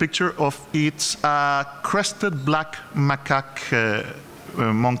picture of its crested black macaque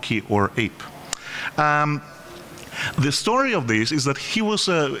monkey or ape. The story of this is that he was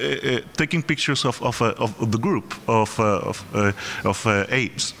taking pictures of the group of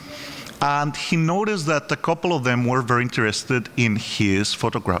apes. And he noticed that a couple of them were very interested in his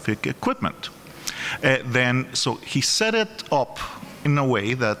photographic equipment. So he set it up in a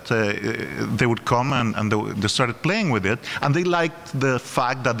way that they would come and they started playing with it, and they liked the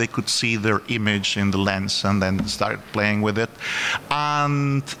fact that they could see their image in the lens and then started playing with it.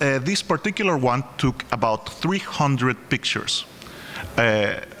 And this particular one took about 300 pictures,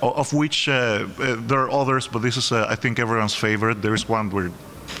 of which there are others, but this is, I think, everyone's favorite. There is one where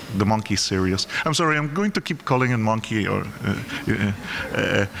the monkey is serious. I'm sorry, I'm going to keep calling it monkey, or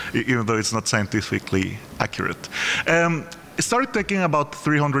even though it's not scientifically accurate. Started taking about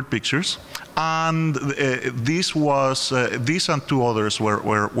 300 pictures, and these and two others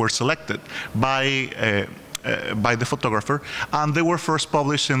were selected by the photographer, and they were first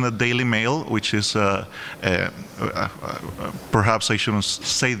published in the Daily Mail, which is perhaps I shouldn't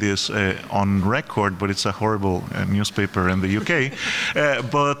say this on record, but it's a horrible newspaper in the UK.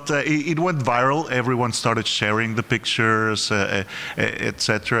 But it went viral. Everyone started sharing the pictures,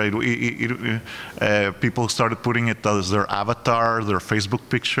 etc. People started putting it as their avatar, their Facebook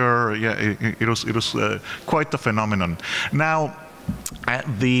picture. Yeah, it was quite a phenomenon. Now,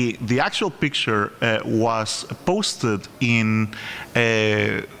 the actual picture was posted in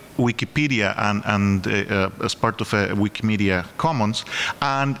Wikipedia and as part of Wikimedia Commons,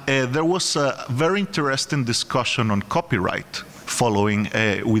 and there was a very interesting discussion on copyright following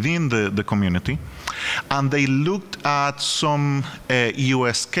within the community. And they looked at some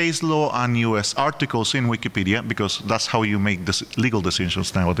US case law and US articles in Wikipedia, because that's how you make legal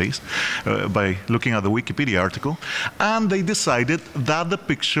decisions nowadays, by looking at the Wikipedia article. And they decided that the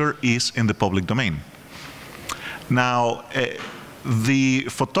picture is in the public domain. Now, the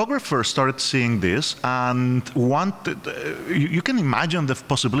photographer started seeing this and wanted, you can imagine the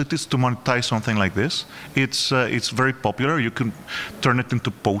possibilities to monetize something like this. It's very popular. You can turn it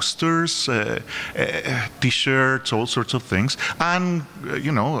into posters, t-shirts, all sorts of things. And,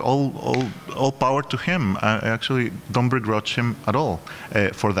 you know, all power to him. I actually don't begrudge him at all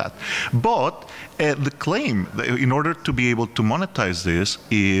for that. But the claim, in order to be able to monetize this,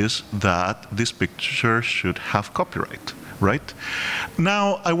 is that this picture should have copyright. Right?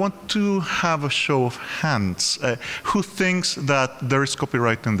 Now, I want to have a show of hands. Who thinks that there is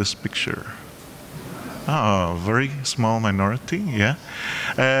copyright in this picture? Oh, very small minority, yeah.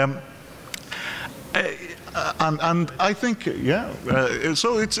 And I think, yeah,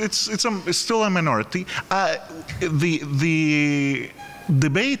 so it's still a minority. The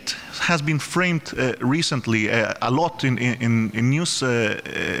debate has been framed recently a lot in news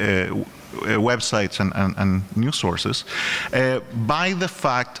websites and news sources by the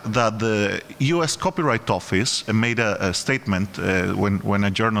fact that the US Copyright Office made a statement when a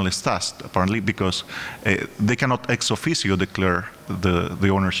journalist asked, apparently, because they cannot ex officio declare the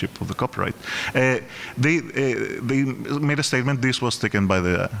ownership of the copyright. They made a statement. This was taken by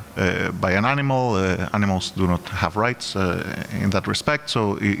an animal. Animals do not have rights in that respect,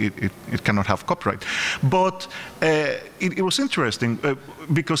 so it cannot have copyright. But it was interesting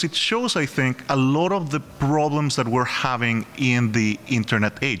because it shows, I think, a lot of the problems that we're having in the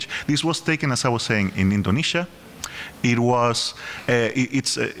internet age. This was taken, as I was saying, in Indonesia. It was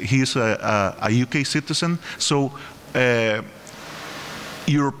he's a UK citizen, so.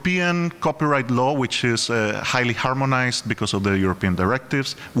 European copyright law, which is highly harmonized because of the European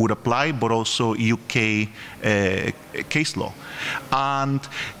directives, would apply, but also UK case law. And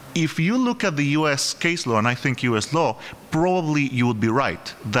if you look at the US case law, and I think US law, probably you would be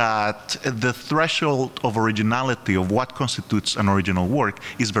right that the threshold of originality of what constitutes an original work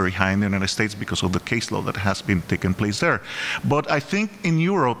is very high in the United States because of the case law that has been taken place there. But I think in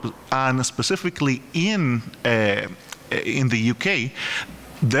Europe, and specifically in the UK,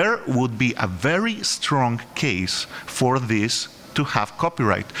 there would be a very strong case for this to have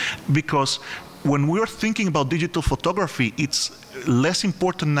copyright, because when we're thinking about digital photography, it's less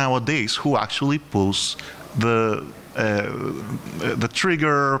important nowadays who actually pulls the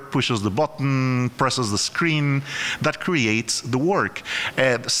trigger, pushes the button, presses the screen, that creates the work.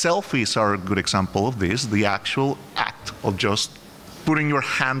 Selfies are a good example of this, the actual act of just putting your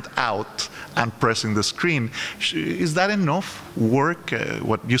hand out and pressing the screen. Is that enough work,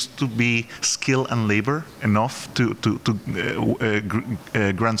 what used to be skill and labor, enough to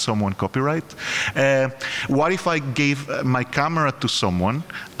grant someone copyright? What if I gave my camera to someone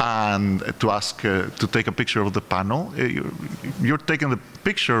and to ask to take a picture of the panel? You're taking the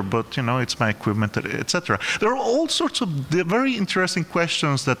picture, but you know, it's my equipment, etc. There are all sorts of very interesting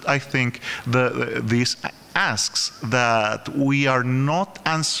questions that I think these asks that we are not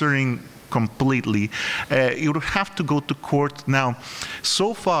answering completely. You would have to go to court. Now,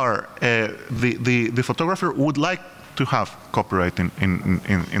 so far, the photographer would like to have copyright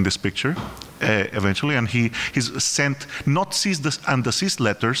in this picture eventually, and he's sent not cease and desist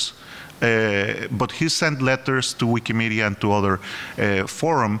letters, but he sent letters to Wikimedia and to other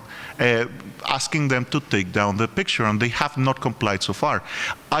forum asking them to take down the picture, and they have not complied so far.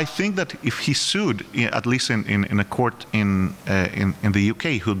 I think that if he sued, at least in a court in the UK,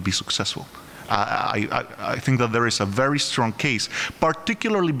 he would be successful. I think that there is a very strong case,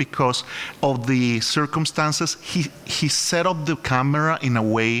 particularly because of the circumstances. He set up the camera in a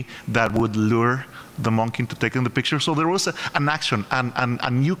way that would lure the monkey into taking the picture. So there was an action,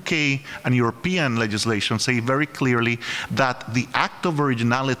 and UK and European legislation say very clearly that the act of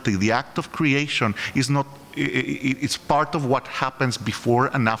originality, the act of creation, is not, it's part of what happens before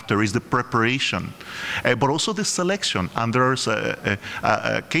and after, is the preparation, but also the selection. And there's a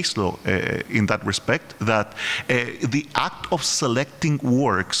case law in that respect, that the act of selecting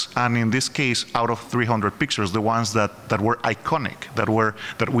works, and in this case, out of 300 pictures, the ones that were iconic,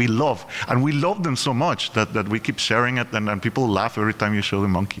 that we love, and we love them so much that we keep sharing it, and people laugh every time you show the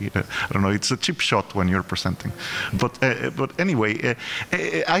monkey. I don't know, it's a cheap shot when you're presenting. But anyway,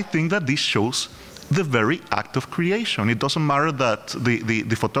 I think that this shows the very act of creation. It doesn't matter that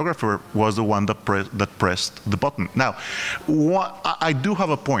the photographer was the one that pressed the button. Now, I do have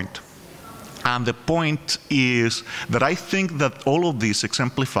a point. And the point is that I think that all of this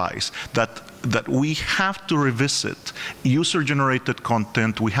exemplifies that we have to revisit user-generated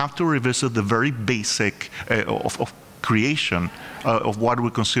content. We have to revisit the very basic of creation, of what we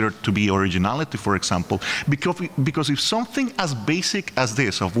consider to be originality, for example, because if something as basic as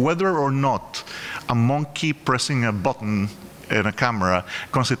this, of whether or not a monkey pressing a button in a camera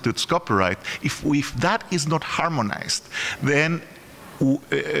constitutes copyright, if that is not harmonized, then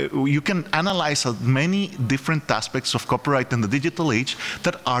you can analyze many different aspects of copyright in the digital age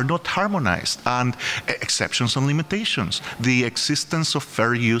that are not harmonized, and exceptions and limitations. The existence of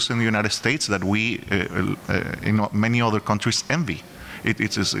fair use in the United States that we, in many other countries, envy.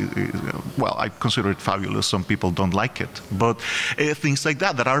 Well, I consider it fabulous. Some people don't like it. But things like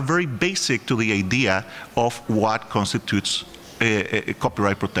that are very basic to the idea of what constitutes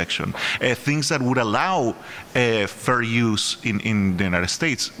copyright protection. Things that would allow fair use in the United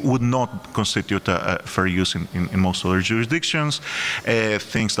States would not constitute fair use in most other jurisdictions.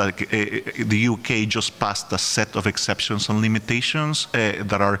 Things like the UK just passed a set of exceptions and limitations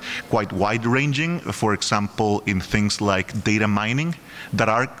that are quite wide-ranging, for example, in things like data mining, that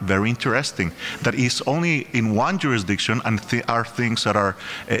are very interesting, that is only in one jurisdiction, and are things that are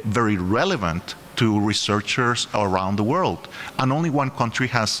very relevant to researchers around the world. And only one country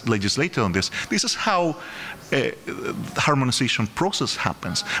has legislated on this. This is how the harmonization process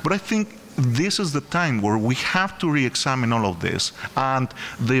happens. But I think this is the time where we have to re-examine all of this. And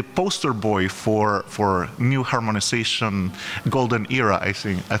the poster boy for new harmonization golden era, I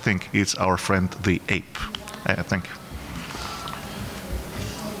think is our friend the ape. Thank you.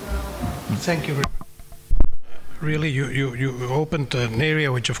 Thank you very much. Really, you opened an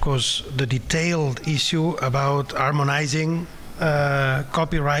area which, of course, the detailed issue about harmonizing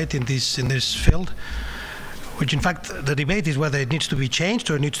copyright in this field, which in fact the debate is whether it needs to be changed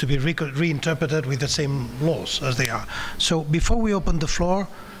or it needs to be reinterpreted with the same laws as they are. So before we open the floor,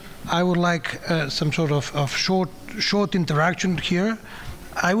 I would like some sort of short interaction here.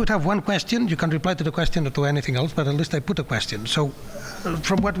 I would have one question. You can reply to the question or to anything else, but at least I put a question. So,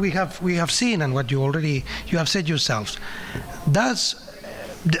 from what we have seen and what you have said yourselves, does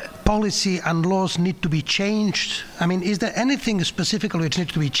the policy and laws need to be changed? I mean, is there anything specifically which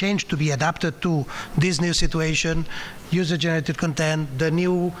needs to be changed to be adapted to this new situation, user-generated content, the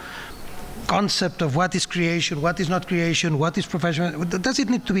new concept of what is creation, what is not creation, what is professional? Does it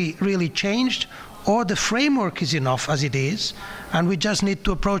need to be really changed? Or the framework is enough as it is, and we just need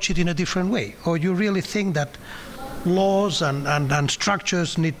to approach it in a different way? Or you really think that laws and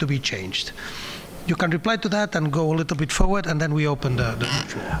structures need to be changed? You can reply to that and go a little bit forward, and then we open the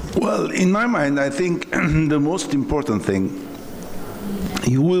floor. Well, in my mind, I think the most important thing,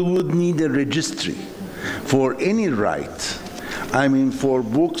 you would need a registry for any right I mean, for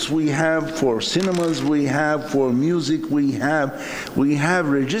books we have, for cinemas we have, for music we have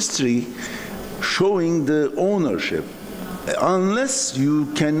registry showing the ownership. Unless you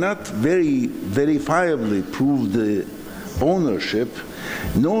cannot very verifiably prove the ownership,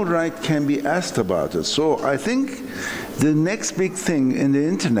 no right can be asked about it. So I think the next big thing in the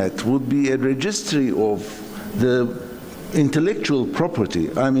internet would be a registry of the intellectual property.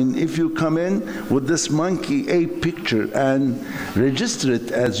 I mean, if you come in with this monkey ape picture and register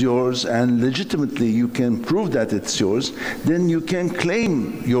it as yours, and legitimately you can prove that it's yours, then you can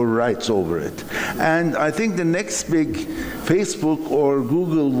claim your rights over it. And I think the next big Facebook or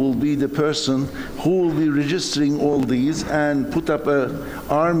Google will be the person who will be registering all these and put up an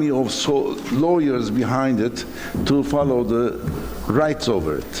army of lawyers behind it to follow the rights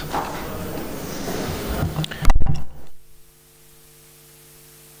over it.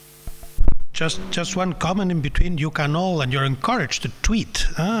 Just one comment in between. You can all, and you're encouraged to tweet.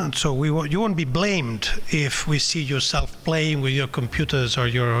 So you won't be blamed if we see yourself playing with your computers or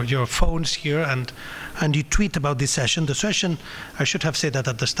your phones here, and you tweet about this session. The session, I should have said that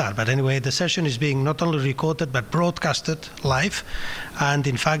at the start, but anyway, the session is being not only recorded but broadcasted live, and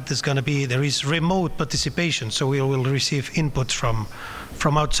in fact, there is remote participation. So we will receive inputs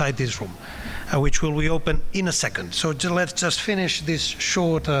from outside this room, which will be open in a second. So let's just finish this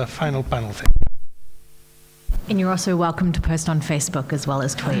short final panel thing. And you're also welcome to post on Facebook as well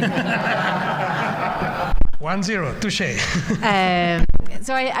as tweet. 1-0, touché.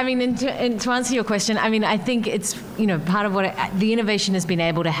 So I mean, to answer your question, I mean, I think it's, part of what the innovation has been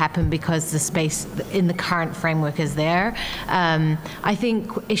able to happen because the space in the current framework is there. I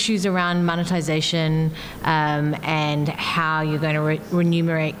think issues around monetization and how you're going to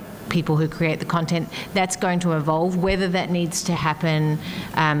remunerate people who create the content, that's going to evolve. Whether that needs to happen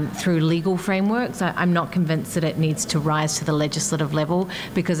through legal frameworks, I'm not convinced that it needs to rise to the legislative level,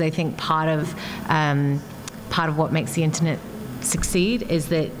 because I think part of what makes the internet succeed is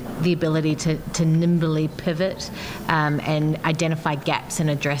that the ability to nimbly pivot and identify gaps and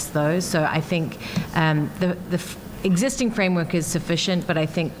address those. So I think the existing framework is sufficient, but I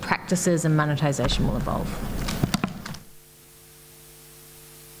think practices and monetization will evolve.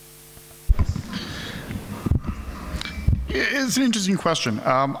 It's an interesting question.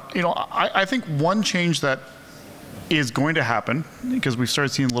 I think one change that is going to happen, because we've started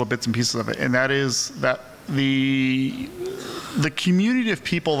seeing little bits and pieces of it, and that is that the community of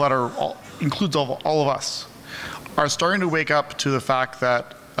people that includes all of us are starting to wake up to the fact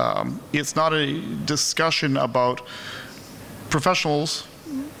that it's not a discussion about professionals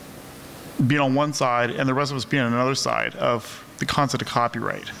being on one side and the rest of us being on another side of the concept of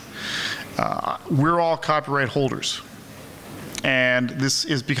copyright. We're all copyright holders. And this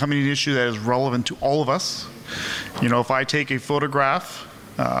is becoming an issue that is relevant to all of us. If I take a photograph,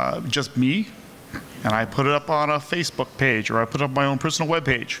 just me, and I put it up on a Facebook page, or I put it up on my own personal web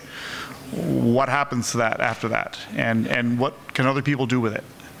page, what happens to that after that? And what can other people do with it?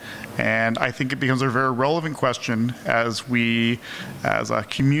 And I think it becomes a very relevant question as we, as a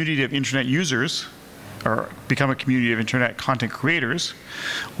community of internet users, or become a community of internet content creators,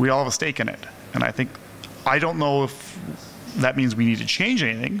 we all have a stake in it. And I don't know if that means we need to change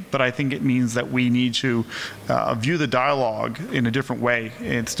anything, but I think it means that we need to view the dialogue in a different way.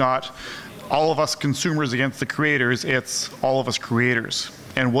 It's not all of us consumers against the creators, it's all of us creators.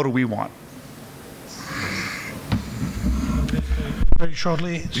 And what do we want? Very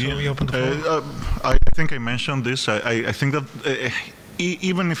shortly, so we open the floor. I think I mentioned this. I think that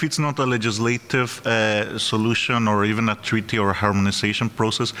even if it's not a legislative solution or even a treaty or a harmonization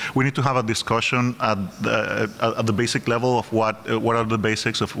process, we need to have a discussion at the basic level of what are the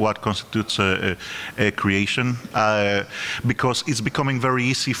basics of what constitutes a creation, because it's becoming very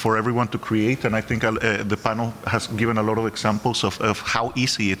easy for everyone to create, and I think the panel has given a lot of examples of how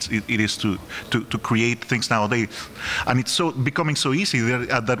easy it is to create things nowadays, and it's becoming so easy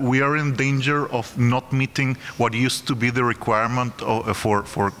that we are in danger of not meeting what used to be the requirement for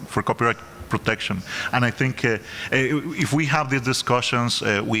copyright protection. And I think if we have these discussions,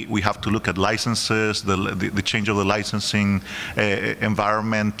 we have to look at licenses, the change of the licensing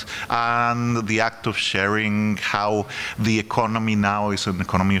environment, and the act of sharing, how the economy now is an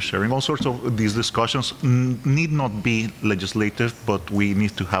economy of sharing. All sorts of these discussions need not be legislative, but we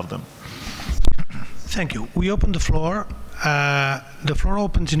need to have them. Thank you. We open the floor. The floor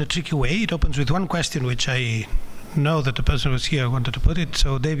opens in a tricky way. It opens with one question, which I know that the person who was here wanted to put it.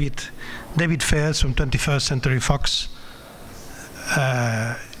 So David Fairs from 21st Century Fox,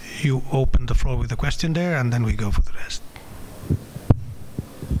 you open the floor with a question there, and then we go for the rest.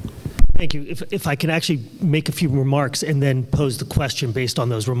 Thank you. If I can actually make a few remarks and then pose the question based on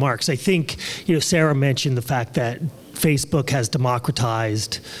those remarks. I think, Sarah mentioned the fact that Facebook has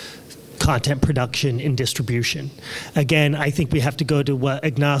democratized content production and distribution. Again, I think we have to go to what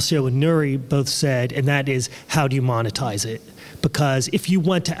Ignacio and Nuri both said, and that is, how do you monetize it? Because if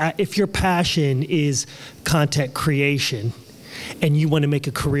your passion is content creation, and you want to make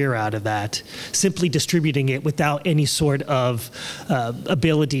a career out of that, simply distributing it without any sort of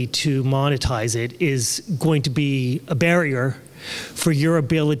ability to monetize it is going to be a barrier for your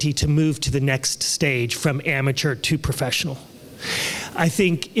ability to move to the next stage from amateur to professional. I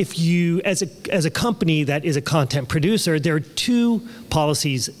think if you, as a company that is a content producer, there are two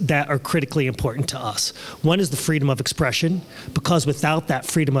policies that are critically important to us. One is the freedom of expression, because without that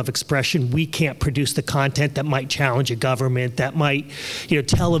freedom of expression, we can't produce the content that might challenge a government, that might,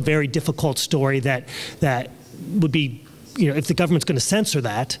 tell a very difficult story that would be, if the government's going to censor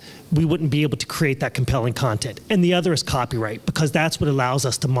that, we wouldn't be able to create that compelling content. And the other is copyright, because that's what allows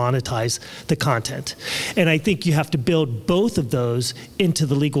us to monetize the content. And I think you have to build both of those into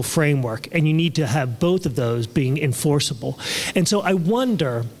the legal framework, and you need to have both of those being enforceable. And so I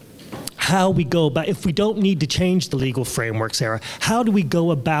wonder how we go about, if we don't need to change the legal framework, Sarah, how do we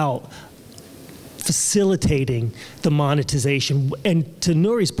go about facilitating the monetization? And to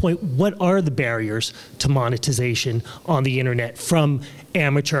Nuri's point, what are the barriers to monetization on the internet from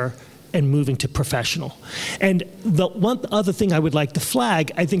amateur and moving to professional? And the one other thing I would like to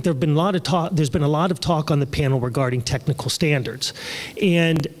flag, I think there's been a lot of talk on the panel regarding technical standards.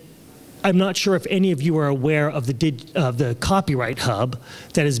 And I'm not sure if any of you are aware of the Copyright Hub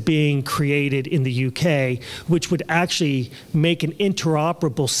that is being created in the UK, which would actually make an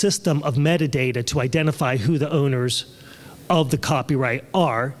interoperable system of metadata to identify who the owners of the copyright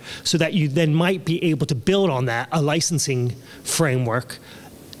are, so that you then might be able to build on that a licensing framework.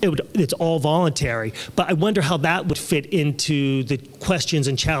 It's all voluntary, but I wonder how that would fit into the questions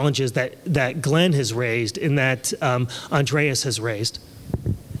and challenges that Glenn has raised and that Andreas has raised.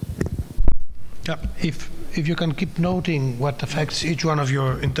 Yeah, if you can keep noting what affects each one of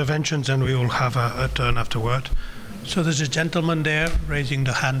your interventions, and we will have a turn afterward. So there's a gentleman there raising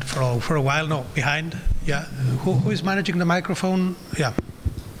the hand for a while. No, behind. Yeah, who is managing the microphone? Yeah,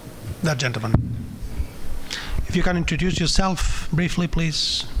 that gentleman. If you can introduce yourself briefly,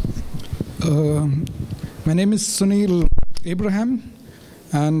 please. My name is Sunil Abraham,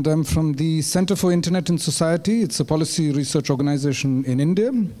 and I'm from the Center for Internet and Society. It's a policy research organization in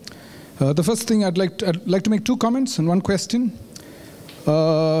India. The first thing I'd like to make two comments and one question.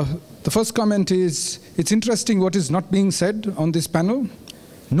 The first comment is, it's interesting what is not being said on this panel.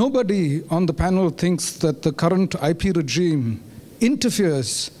 Nobody on the panel thinks that the current IP regime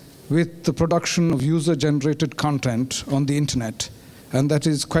interferes with the production of user-generated content on the internet. And that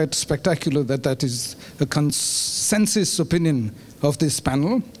is quite spectacular that that is a consensus opinion of this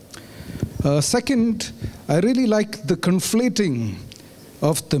panel. Second, I really like the conflating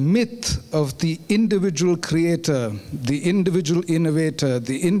of the myth of the individual creator, the individual innovator,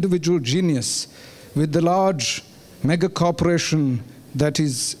 the individual genius with the large mega corporation that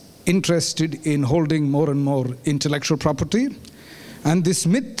is interested in holding more and more intellectual property. And this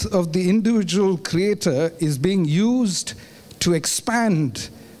myth of the individual creator is being used to expand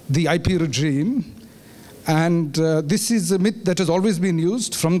the IP regime. And this is a myth that has always been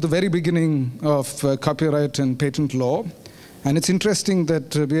used from the very beginning of copyright and patent law. And it's interesting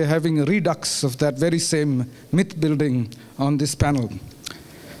that we are having a redux of that very same myth building on this panel.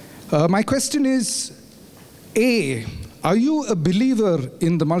 My question is, A, are you a believer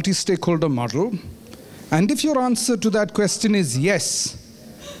in the multi-stakeholder model? And if your answer to that question is yes,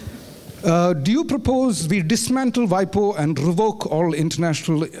 do you propose we dismantle WIPO and revoke all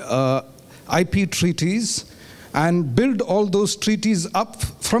international IP treaties and build all those treaties up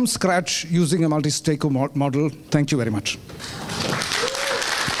from scratch using a multi-stakeholder model? Thank you very much.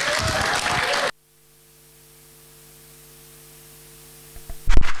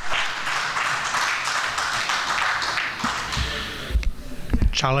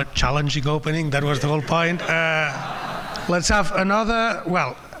 Challenging opening, that was the whole point. Let's have another,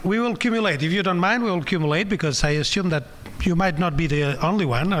 well, we will accumulate. If you don't mind, we will accumulate, because I assume that you might not be the only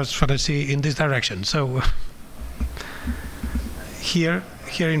one, as far as I see, in this direction. So, here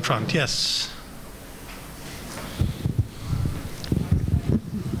in front, yes.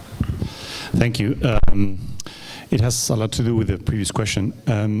 Thank you. It has a lot to do with the previous question.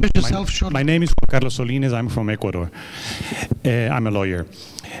 My name is Juan Carlos Solines. I'm from Ecuador. I'm a lawyer.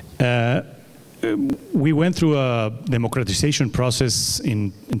 we went through a democratization process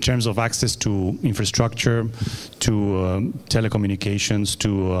in terms of access to infrastructure, to telecommunications,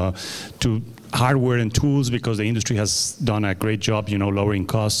 to hardware and tools, because the industry has done a great job, lowering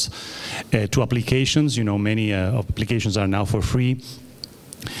costs, to applications. Many applications are now for free.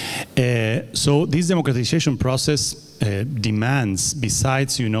 So this democratization process demands,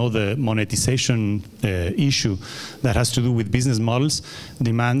 besides the monetization issue that has to do with business models,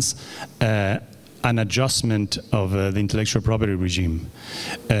 demands an adjustment of the intellectual property regime.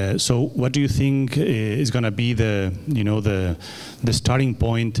 So what do you think is going to be the starting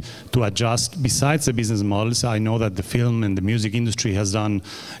point to adjust besides the business models? I know that the film and the music industry has done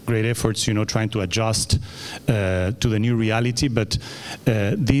great efforts, trying to adjust to the new reality, but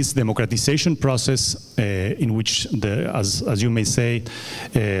this democratization process in which, as you may say,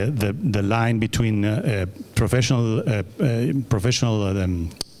 the line between professional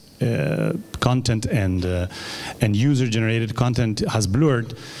content and user-generated content has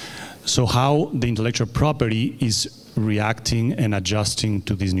blurred. So how the intellectual property is reacting and adjusting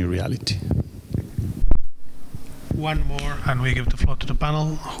to this new reality? One more, and we give the floor to the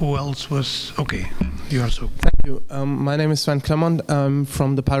panel. Who else was? Okay, you are so. Thank you. My name is Sven Clement. I'm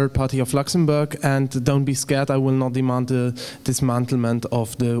from the Pirate Party of Luxembourg, and don't be scared, I will not demand the dismantlement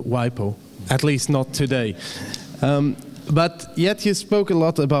of the WIPO, at least not today. But yet you spoke a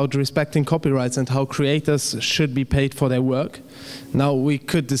lot about respecting copyrights and how creators should be paid for their work. Now we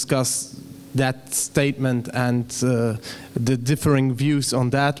could discuss that statement and the differing views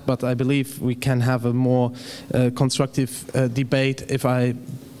on that, but I believe we can have a more constructive debate if I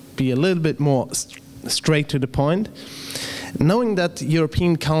be a little bit more straight to the point. Knowing that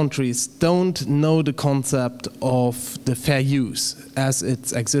European countries don't know the concept of the fair use as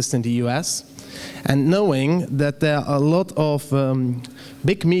it exists in the US, and knowing that there are a lot of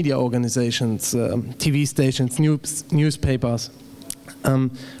big media organizations, TV stations, newspapers,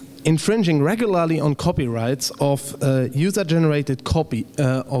 infringing regularly on copyrights of user-generated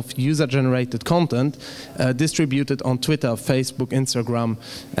content distributed on Twitter, Facebook, Instagram,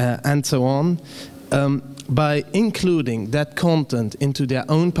 and so on, by including that content into their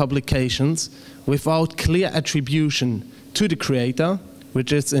own publications without clear attribution to the creator,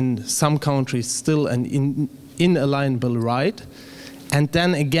 which is in some countries still an inalienable right, and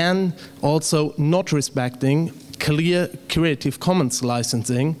then again also not respecting clear Creative Commons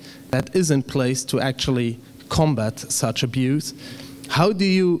licensing that is in place to actually combat such abuse. How do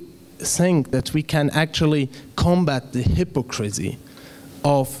you think that we can actually combat the hypocrisy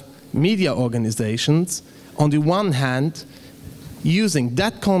of media organizations, on the one hand, using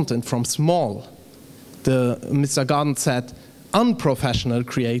that content from small, Mr. Garden said, unprofessional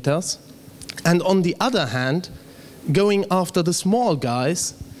creators, and on the other hand, going after the small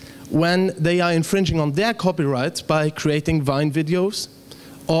guys when they are infringing on their copyrights by creating Vine videos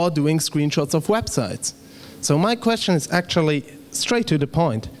or doing screenshots of websites? So my question is actually straight to the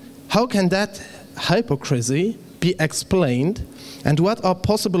point. How can that hypocrisy be explained, and what are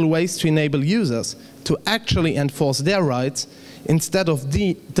possible ways to enable users to actually enforce their rights instead of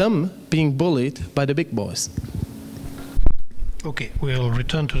them being bullied by the big boys? Okay, we'll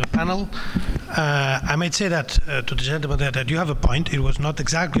return to the panel. I might say that to the gentleman that you have a point. It was not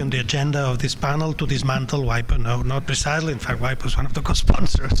exactly on the agenda of this panel to dismantle WIPO. No, not precisely. In fact, WIPO is one of the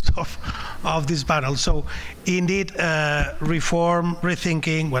co-sponsors of this panel. So, indeed, reform,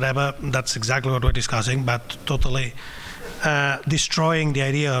 rethinking, whatever, that's exactly what we're discussing, but totally destroying the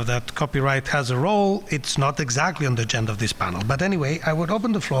idea of that copyright has a role, it's not exactly on the agenda of this panel. But anyway, I would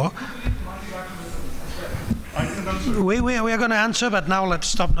open the floor. We are going to answer, but now let's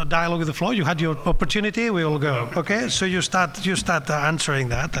stop the dialogue with the floor. You had your opportunity. We will go. Okay, so you start answering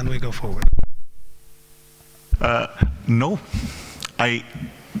that, and we go forward. No, I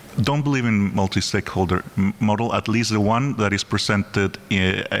don't believe in multi-stakeholder model. At least the one that is presented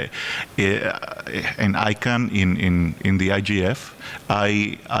in ICANN in the IGF.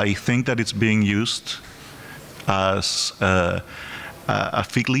 I think that it's being used as a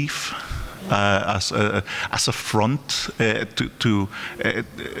fig leaf. As a front to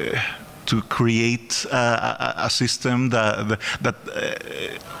create a system that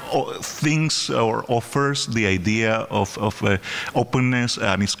thinks or offers the idea of openness,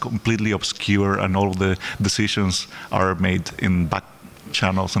 and is completely obscure, and all the decisions are made in back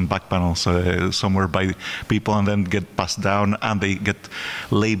channels and back panels somewhere by people, and then get passed down, and they get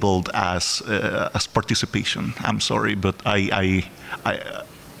labeled as participation. I'm sorry, but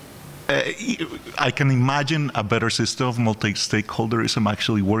I can imagine a better system of multi-stakeholderism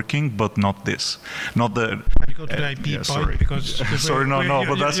actually working, but not this. Not the Go to the IP point sorry. because sorry,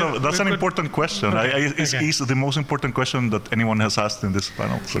 but that's an important question. Okay. It's the most important question that anyone has asked in this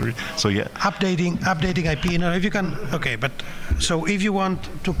panel. Sorry. So yeah. Updating IP. If you can. Okay, but so if you want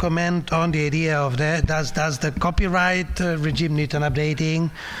to comment on the idea of that, does the copyright regime need an updating?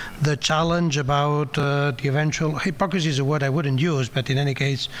 The challenge about the eventual hypocrisy is a word I wouldn't use, but in any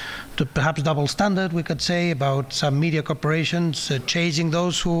case, to perhaps double standard, we could say about some media corporations chasing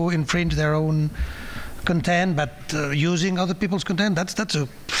those who infringe their own content, but using other people's content. That's a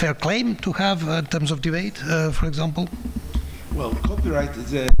fair claim to have in terms of debate, for example. Well, copyright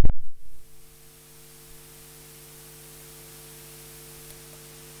is a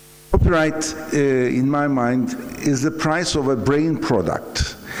copyright, in my mind, is the price of a brain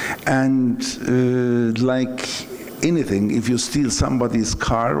product, and like anything, if you steal somebody's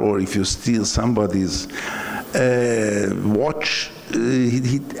car or if you steal somebody's watch,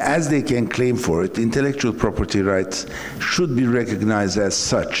 as they can claim for it, intellectual property rights should be recognized as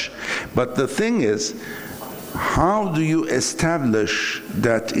such. But the thing is, how do you establish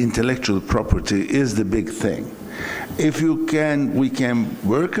that intellectual property is the big thing? If you can, we can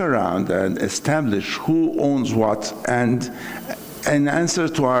work around and establish who owns what. And an answer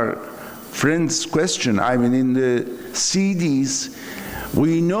to our friend's question, I mean, in the CDs,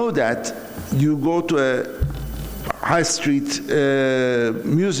 we know that you go to a high street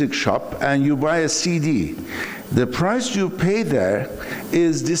music shop and you buy a CD. The price you pay there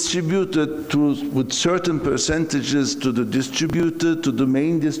is distributed with certain percentages to the distributor, to the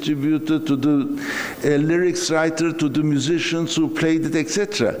main distributor, to the lyrics writer, to the musicians who played it,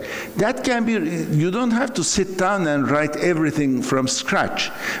 etc. That can be, you don't have to sit down and write everything from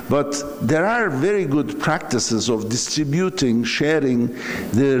scratch, but there are very good practices of distributing, sharing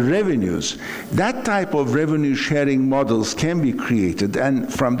the revenues. That type of revenue sharing models can be created,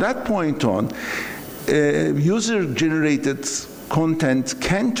 and from that point on, user-generated content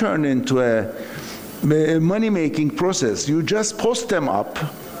can turn into a money-making process. You just post them up.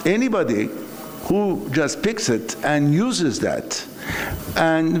 Anybody who just picks it and uses that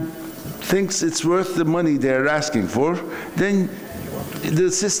and thinks it's worth the money they're asking for, then the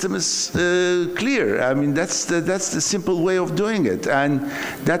system is clear. I mean, that's the simple way of doing it, and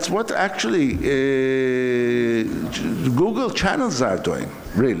that's what actually Google channels are doing,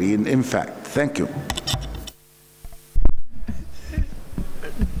 really, in fact. Thank you.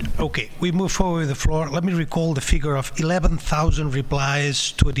 Okay, we move forward with the floor. Let me recall the figure of 11,000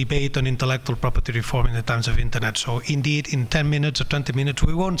 replies to a debate on intellectual property reform in the times of internet. So indeed, in 10 minutes or 20 minutes,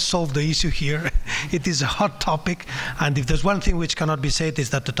 we won't solve the issue here. It is a hot topic, and if there's one thing which cannot be said is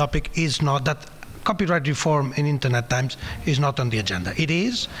that the topic is not, that copyright reform in internet times is not on the agenda. It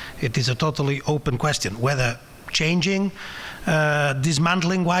is a totally open question, whether changing,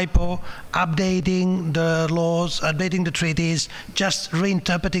 dismantling WIPO, updating the laws, updating the treaties, just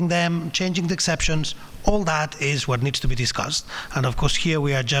reinterpreting them, changing the exceptions, all that is what needs to be discussed. And of course here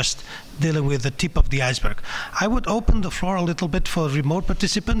we are just dealing with the tip of the iceberg. I would open the floor a little bit for remote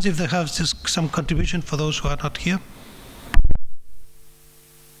participants if they have just some contribution for those who are not here.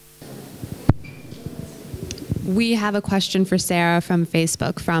 We have a question for Sarah from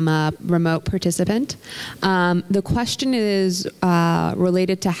Facebook, from a remote participant. The question is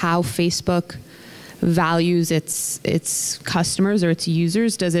related to how Facebook values its customers or its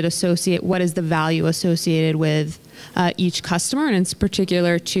users. Does it associate, what is the value associated with each customer, and in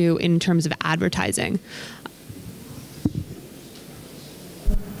particular in terms of advertising?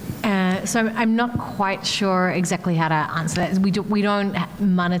 So I'm not quite sure exactly how to answer that. We don't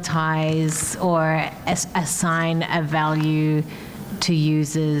monetize or assign a value to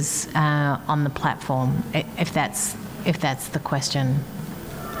users on the platform, if that's the question.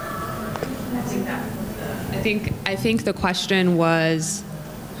 I think the question was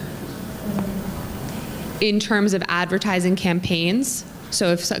in terms of advertising campaigns.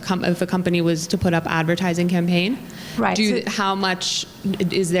 So if a company was to put up advertising campaign, right? How much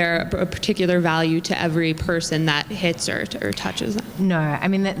is there a particular value to every person that hits or touches them? No, I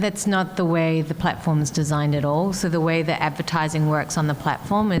mean that's not the way the platform is designed at all. So the way that advertising works on the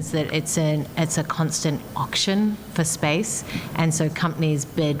platform is that it's a constant auction for space, and so companies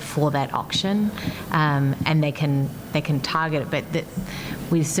bid for that auction, and they can target it. But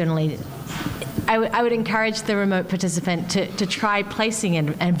we certainly. I would encourage the remote participant to try placing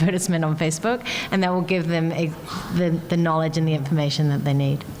an advertisement on Facebook, and that will give them the knowledge and the information that they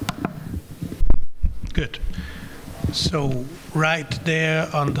need. Good. So right there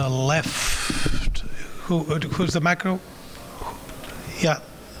on the left, who's the macro? Yeah,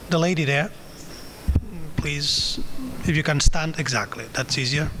 the lady there. Please, if you can stand, exactly. That's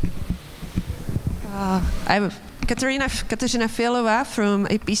easier. I'm Katarzyna Fialova from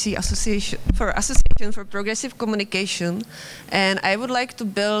APC Association for Progressive Communication, and I would like to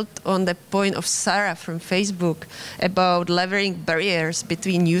build on the point of Sarah from Facebook about levering barriers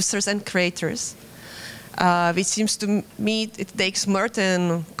between users and creators, which seems to me it takes more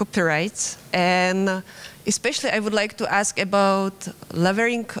than copyright. And especially I would like to ask about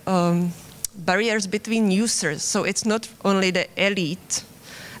levering barriers between users. So it's not only the elite,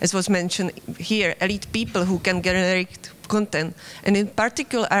 as was mentioned here, elite people who can generate content. And in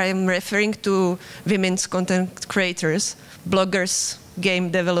particular, I am referring to women's content creators, bloggers, game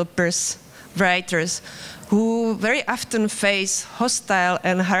developers, writers, who very often face hostile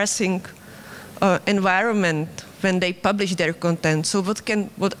and harassing environment when they publish their content. So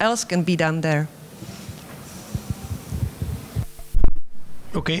what else can be done there?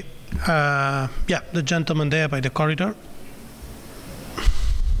 Okay. Yeah, the gentleman there by the corridor.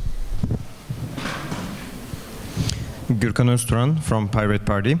 Gürkan Özturan from Pirate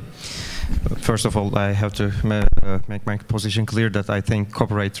Party. First of all, I have to make my position clear that I think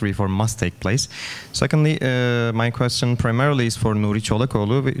copyright reform must take place. Secondly, my question primarily is for Nuri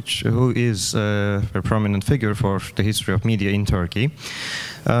Çolakoğlu, who is a prominent figure for the history of media in Turkey.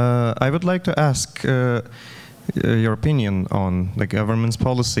 I would like to ask your opinion on the government's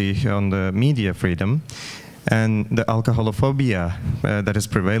policy on the media freedom and the alcoholophobia that is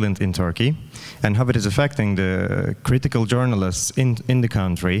prevalent in Turkey, and how it is affecting the critical journalists in the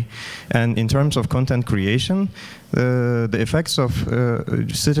country. And in terms of content creation, the effects of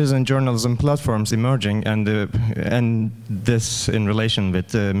citizen journalism platforms emerging, and this in relation with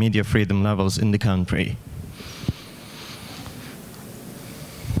the media freedom levels in the country.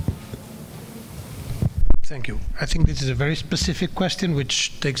 Thank you. I think this is a very specific question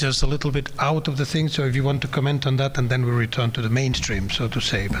which takes us a little bit out of the thing, so if you want to comment on that, and then we'll return to the mainstream, so to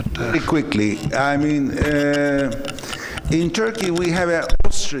say. But very quickly, I mean, in Turkey we have an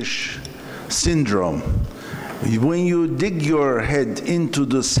ostrich syndrome. When you dig your head into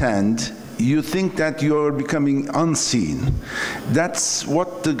the sand, you think that you're becoming unseen. That's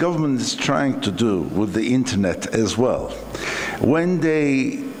what the government is trying to do with the internet as well. When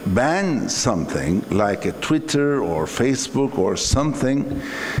they ban something like a Twitter or Facebook or something,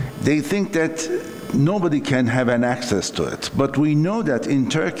 they think that nobody can have an access to it. But we know that in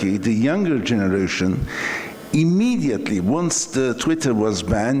Turkey, the younger generation, immediately once the Twitter was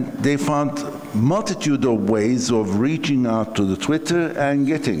banned, they found multitude of ways of reaching out to the Twitter and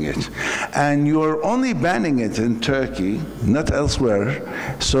getting it. And you're only banning it in Turkey, not elsewhere.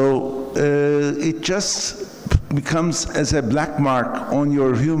 So it just becomes as a black mark on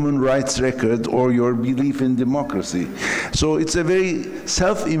your human rights record or your belief in democracy. So it's a very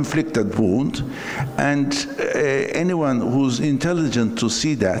self-inflicted wound, and anyone who's intelligent to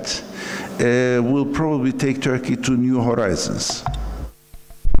see that will probably take Turkey to new horizons.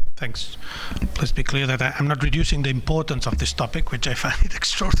 Thanks. Let's be clear that I'm not reducing the importance of this topic, which I find it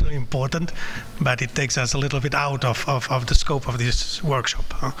extraordinarily important, but it takes us a little bit out of the scope of this workshop.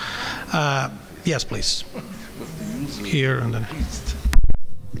 Yes, please. Here and then.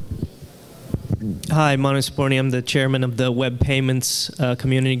 Hi, Manu Sporni. I'm the chairman of the Web Payments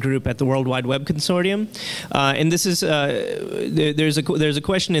Community Group at the World Wide Web Consortium. And this is, there's a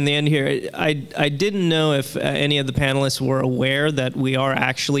question in the end here. I didn't know if any of the panelists were aware that we are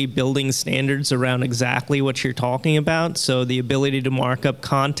actually building standards around exactly what you're talking about. So the ability to mark up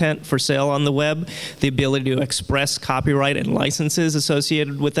content for sale on the web, the ability to express copyright and licenses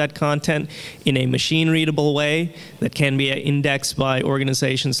associated with that content in a machine-readable way that can be indexed by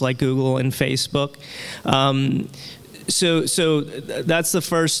organizations like Google and Facebook. So that's the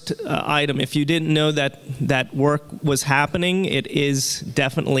first item. If you didn't know that that work was happening, it is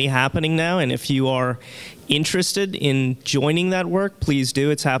definitely happening now. And if you are interested in joining that work, please do.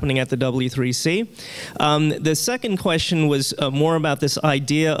 It's happening at the W3C. The second question was more about this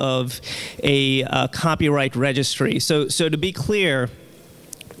idea of a copyright registry. So to be clear,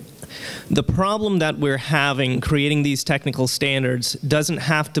 the problem that we're having creating these technical standards doesn't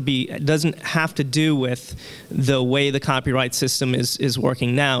have to do with the way the copyright system is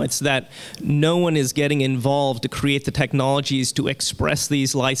working now. It's that no one is getting involved to create the technologies to express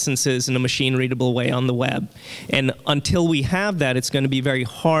these licenses in a machine-readable way on the web. And until we have that, it's going to be very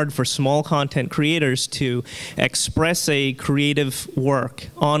hard for small content creators to express a creative work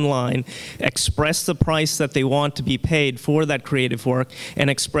online, express the price that they want to be paid for that creative work, and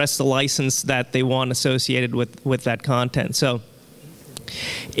express the license that they want associated with that content. So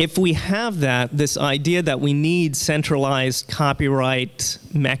if we have that, this idea that we need centralized copyright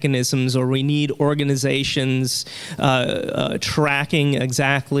mechanisms, or we need organizations tracking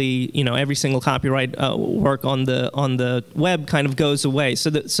exactly, every single copyright work on the web, kind of goes away. So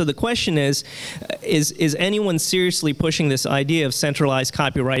the question is anyone seriously pushing this idea of centralized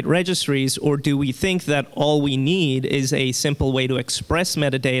copyright registries, or do we think that all we need is a simple way to express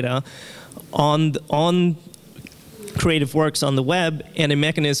metadata on creative works on the web, and a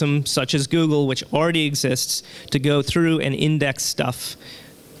mechanism such as Google, which already exists, to go through and index stuff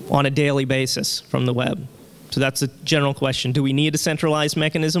on a daily basis from the web? So that's a general question. Do we need a centralized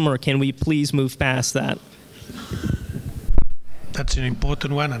mechanism, or can we please move past that? That's an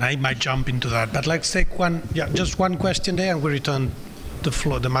important one, and I might jump into that. But let's take just one question there, and we return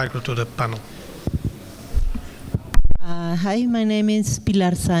the micro to the panel. Hi, my name is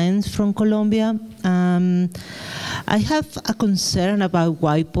Pilar Sáenz from Colombia. I have a concern about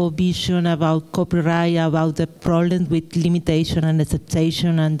WIPO vision, about copyright, about the problem with limitation and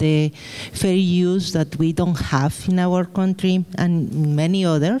acceptation and the fair use that we don't have in our country and many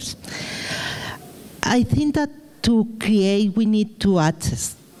others. I think that to create, we need to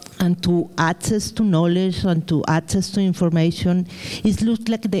access. And to access to knowledge and to access to information, it looks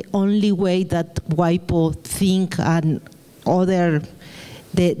like the only way that WIPO think and other,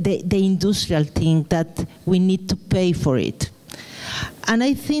 the industrial thing, that we need to pay for it. And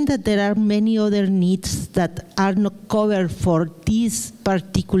I think that there are many other needs that are not covered for this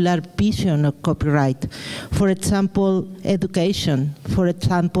particular vision of copyright. For example, education. For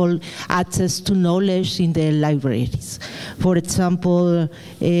example, access to knowledge in the libraries. For example,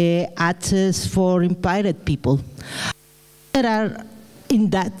 access for impaired people. In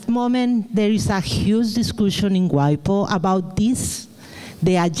that moment, there is a huge discussion in WIPO about this,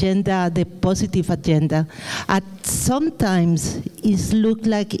 the agenda, the positive agenda. And sometimes it looks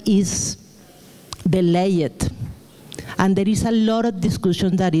like it's delayed. And there is a lot of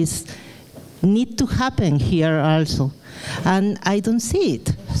discussion that need to happen here also. And I don't see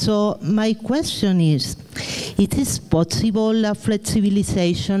it. So my question is, it is possible a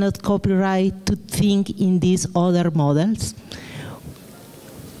flexibilization of copyright to think in these other models?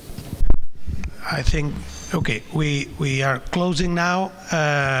 I think, okay, we are closing now.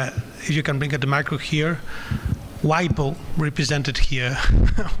 If you can bring up the micro here. WIPO, represented here,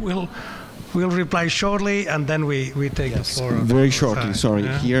 will reply shortly, and then we take the floor. Very shortly, sorry.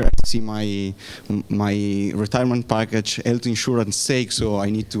 Yeah. Here I see my retirement package, health insurance sake, so I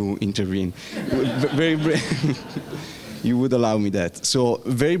need to intervene. Very you would allow me that. So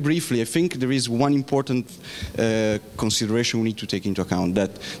very briefly, I think there is one important consideration we need to take into account,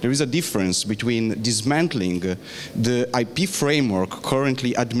 that there is a difference between dismantling the IP framework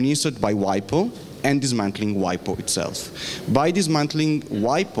currently administered by WIPO and dismantling WIPO itself. By dismantling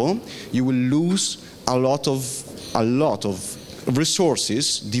WIPO, you will lose a lot of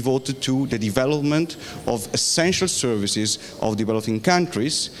resources devoted to the development of essential services of developing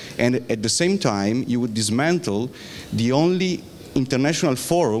countries, and at the same time you would dismantle the only international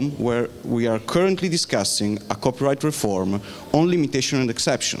forum where we are currently discussing a copyright reform on limitation and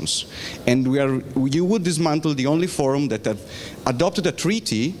exceptions. And you would dismantle the only forum that have adopted a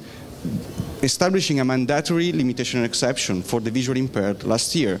treaty establishing a mandatory limitation and exception for the visually impaired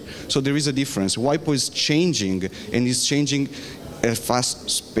last year. So there is a difference. WIPO is changing, and is changing at a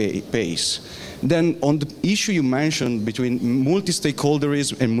fast pace. Then on the issue you mentioned between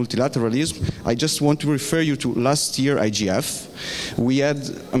multi-stakeholderism and multilateralism, I just want to refer you to last year IGF. We had,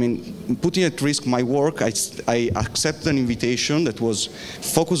 putting at risk my work, I accepted an invitation that was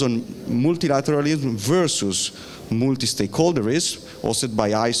focused on multilateralism versus multi-stakeholderism, hosted by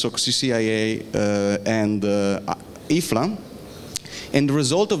ISOC, CCIA, and IFLA. And the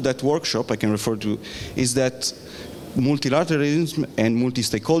result of that workshop I can refer to is that multilateralism and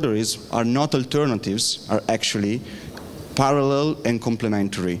multi-stakeholderism are not alternatives, are actually parallel and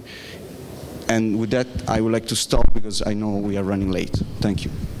complementary. And with that, I would like to stop because I know we are running late. Thank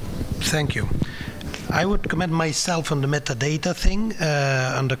you. Thank you. I would commend myself on the metadata thing,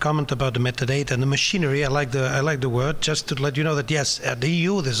 on the comment about the metadata and the machinery. I like the word, just to let you know that yes, at the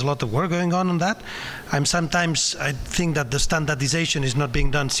EU there's a lot of work going on that. I think that the standardization is not being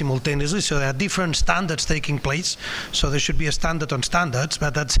done simultaneously, so there are different standards taking place. So there should be a standard on standards,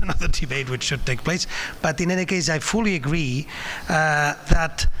 but that's another debate which should take place. But in any case, I fully agree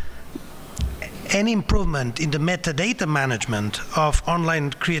that any improvement in the metadata management of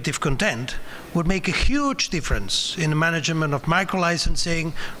online creative content would make a huge difference in the management of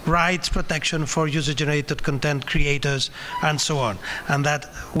micro-licensing, rights protection for user-generated content creators, and so on. And that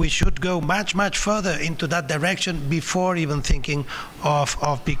we should go much, much further into that direction before even thinking of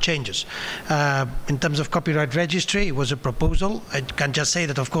big changes. In terms of copyright registry, it was a proposal. I can just say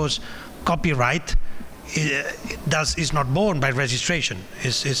that, of course, copyright is not born by registration.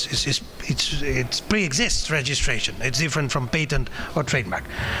 It pre-exists registration. It's different from patent or trademark.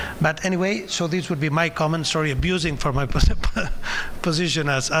 But anyway, so this would be my comment. Sorry, abusing for my position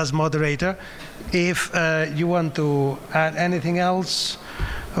as moderator. If you want to add anything else,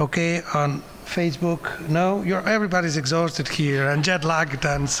 okay, on Facebook, no, everybody's exhausted here and jet lagged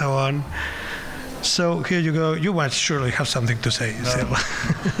and so on. So here you go. You must surely have something to say.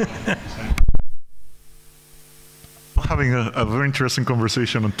 Having a very interesting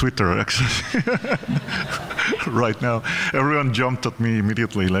conversation on Twitter, actually, right now. Everyone jumped at me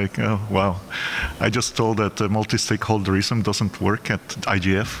immediately, like, oh, wow. I just told that multi-stakeholderism doesn't work at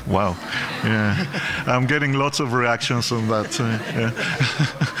IGF. Wow. Yeah. I'm getting lots of reactions on that.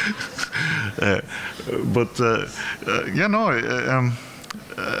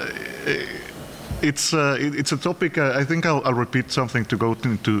 It's a topic. I think I'll repeat something to go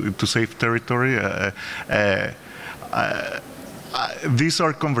into safe territory. These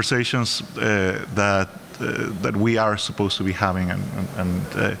are conversations that we are supposed to be having,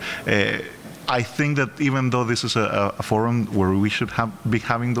 and I think that even though this is a forum where we should be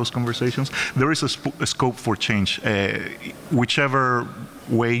having those conversations, there is a scope for change. Whichever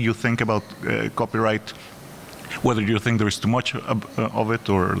way you think about copyright, whether you think there is too much of it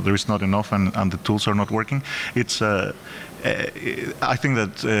or there is not enough and the tools are not working, I think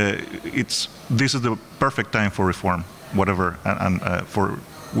that this is the perfect time for reform, whatever, and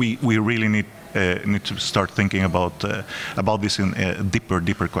we really need to start thinking about this in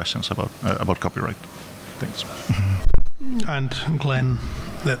deeper questions about copyright. Thanks. And Glenn,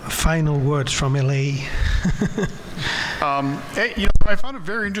 the final words from LA. I found it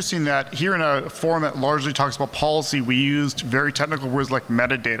very interesting that here in a forum that largely talks about policy, we used very technical words like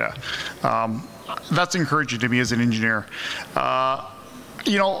metadata. That's encouraging to me as an engineer.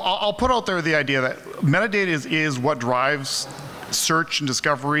 I'll put out there the idea that metadata is what drives search and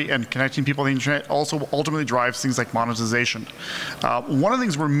discovery and connecting people to the internet, also ultimately drives things like monetization. One of the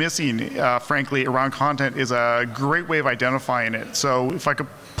things we're missing, frankly, around content is a great way of identifying it. So if I could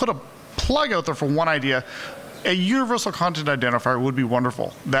put a plug out there for one idea, a universal content identifier would be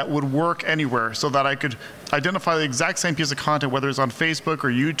wonderful. That would work anywhere so that I could identify the exact same piece of content, whether it's on Facebook or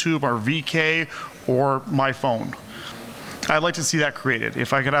YouTube or VK or my phone. I'd like to see that created.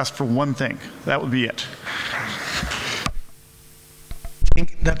 If I could ask for one thing, that would be it. I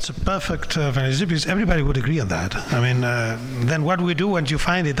think that's a perfect because everybody would agree on that. I mean, then what do we do once you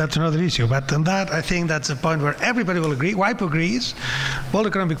find it? That's another issue. But on that, I think that's a point where everybody will agree. WIPO agrees, World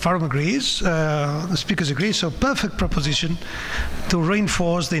Economic Forum agrees, the speakers agree. So perfect proposition to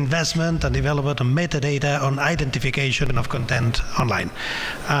reinforce the investment and development of metadata on identification of content online.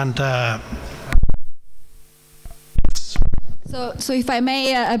 And So if I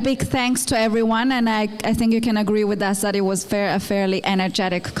may, a big thanks to everyone, and I think you can agree with us that it was a fairly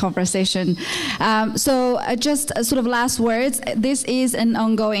energetic conversation. Just sort of last words, this is an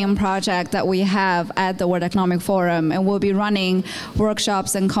ongoing project that we have at the World Economic Forum, and we'll be running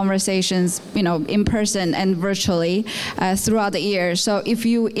workshops and conversations, in person and virtually throughout the year. So if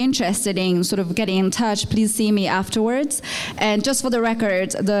you're interested in sort of getting in touch, please see me afterwards. And just for the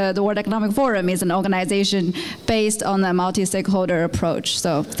record, the World Economic Forum is an organization based on a multi-stakeholder approach.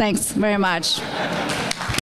 So thanks very much.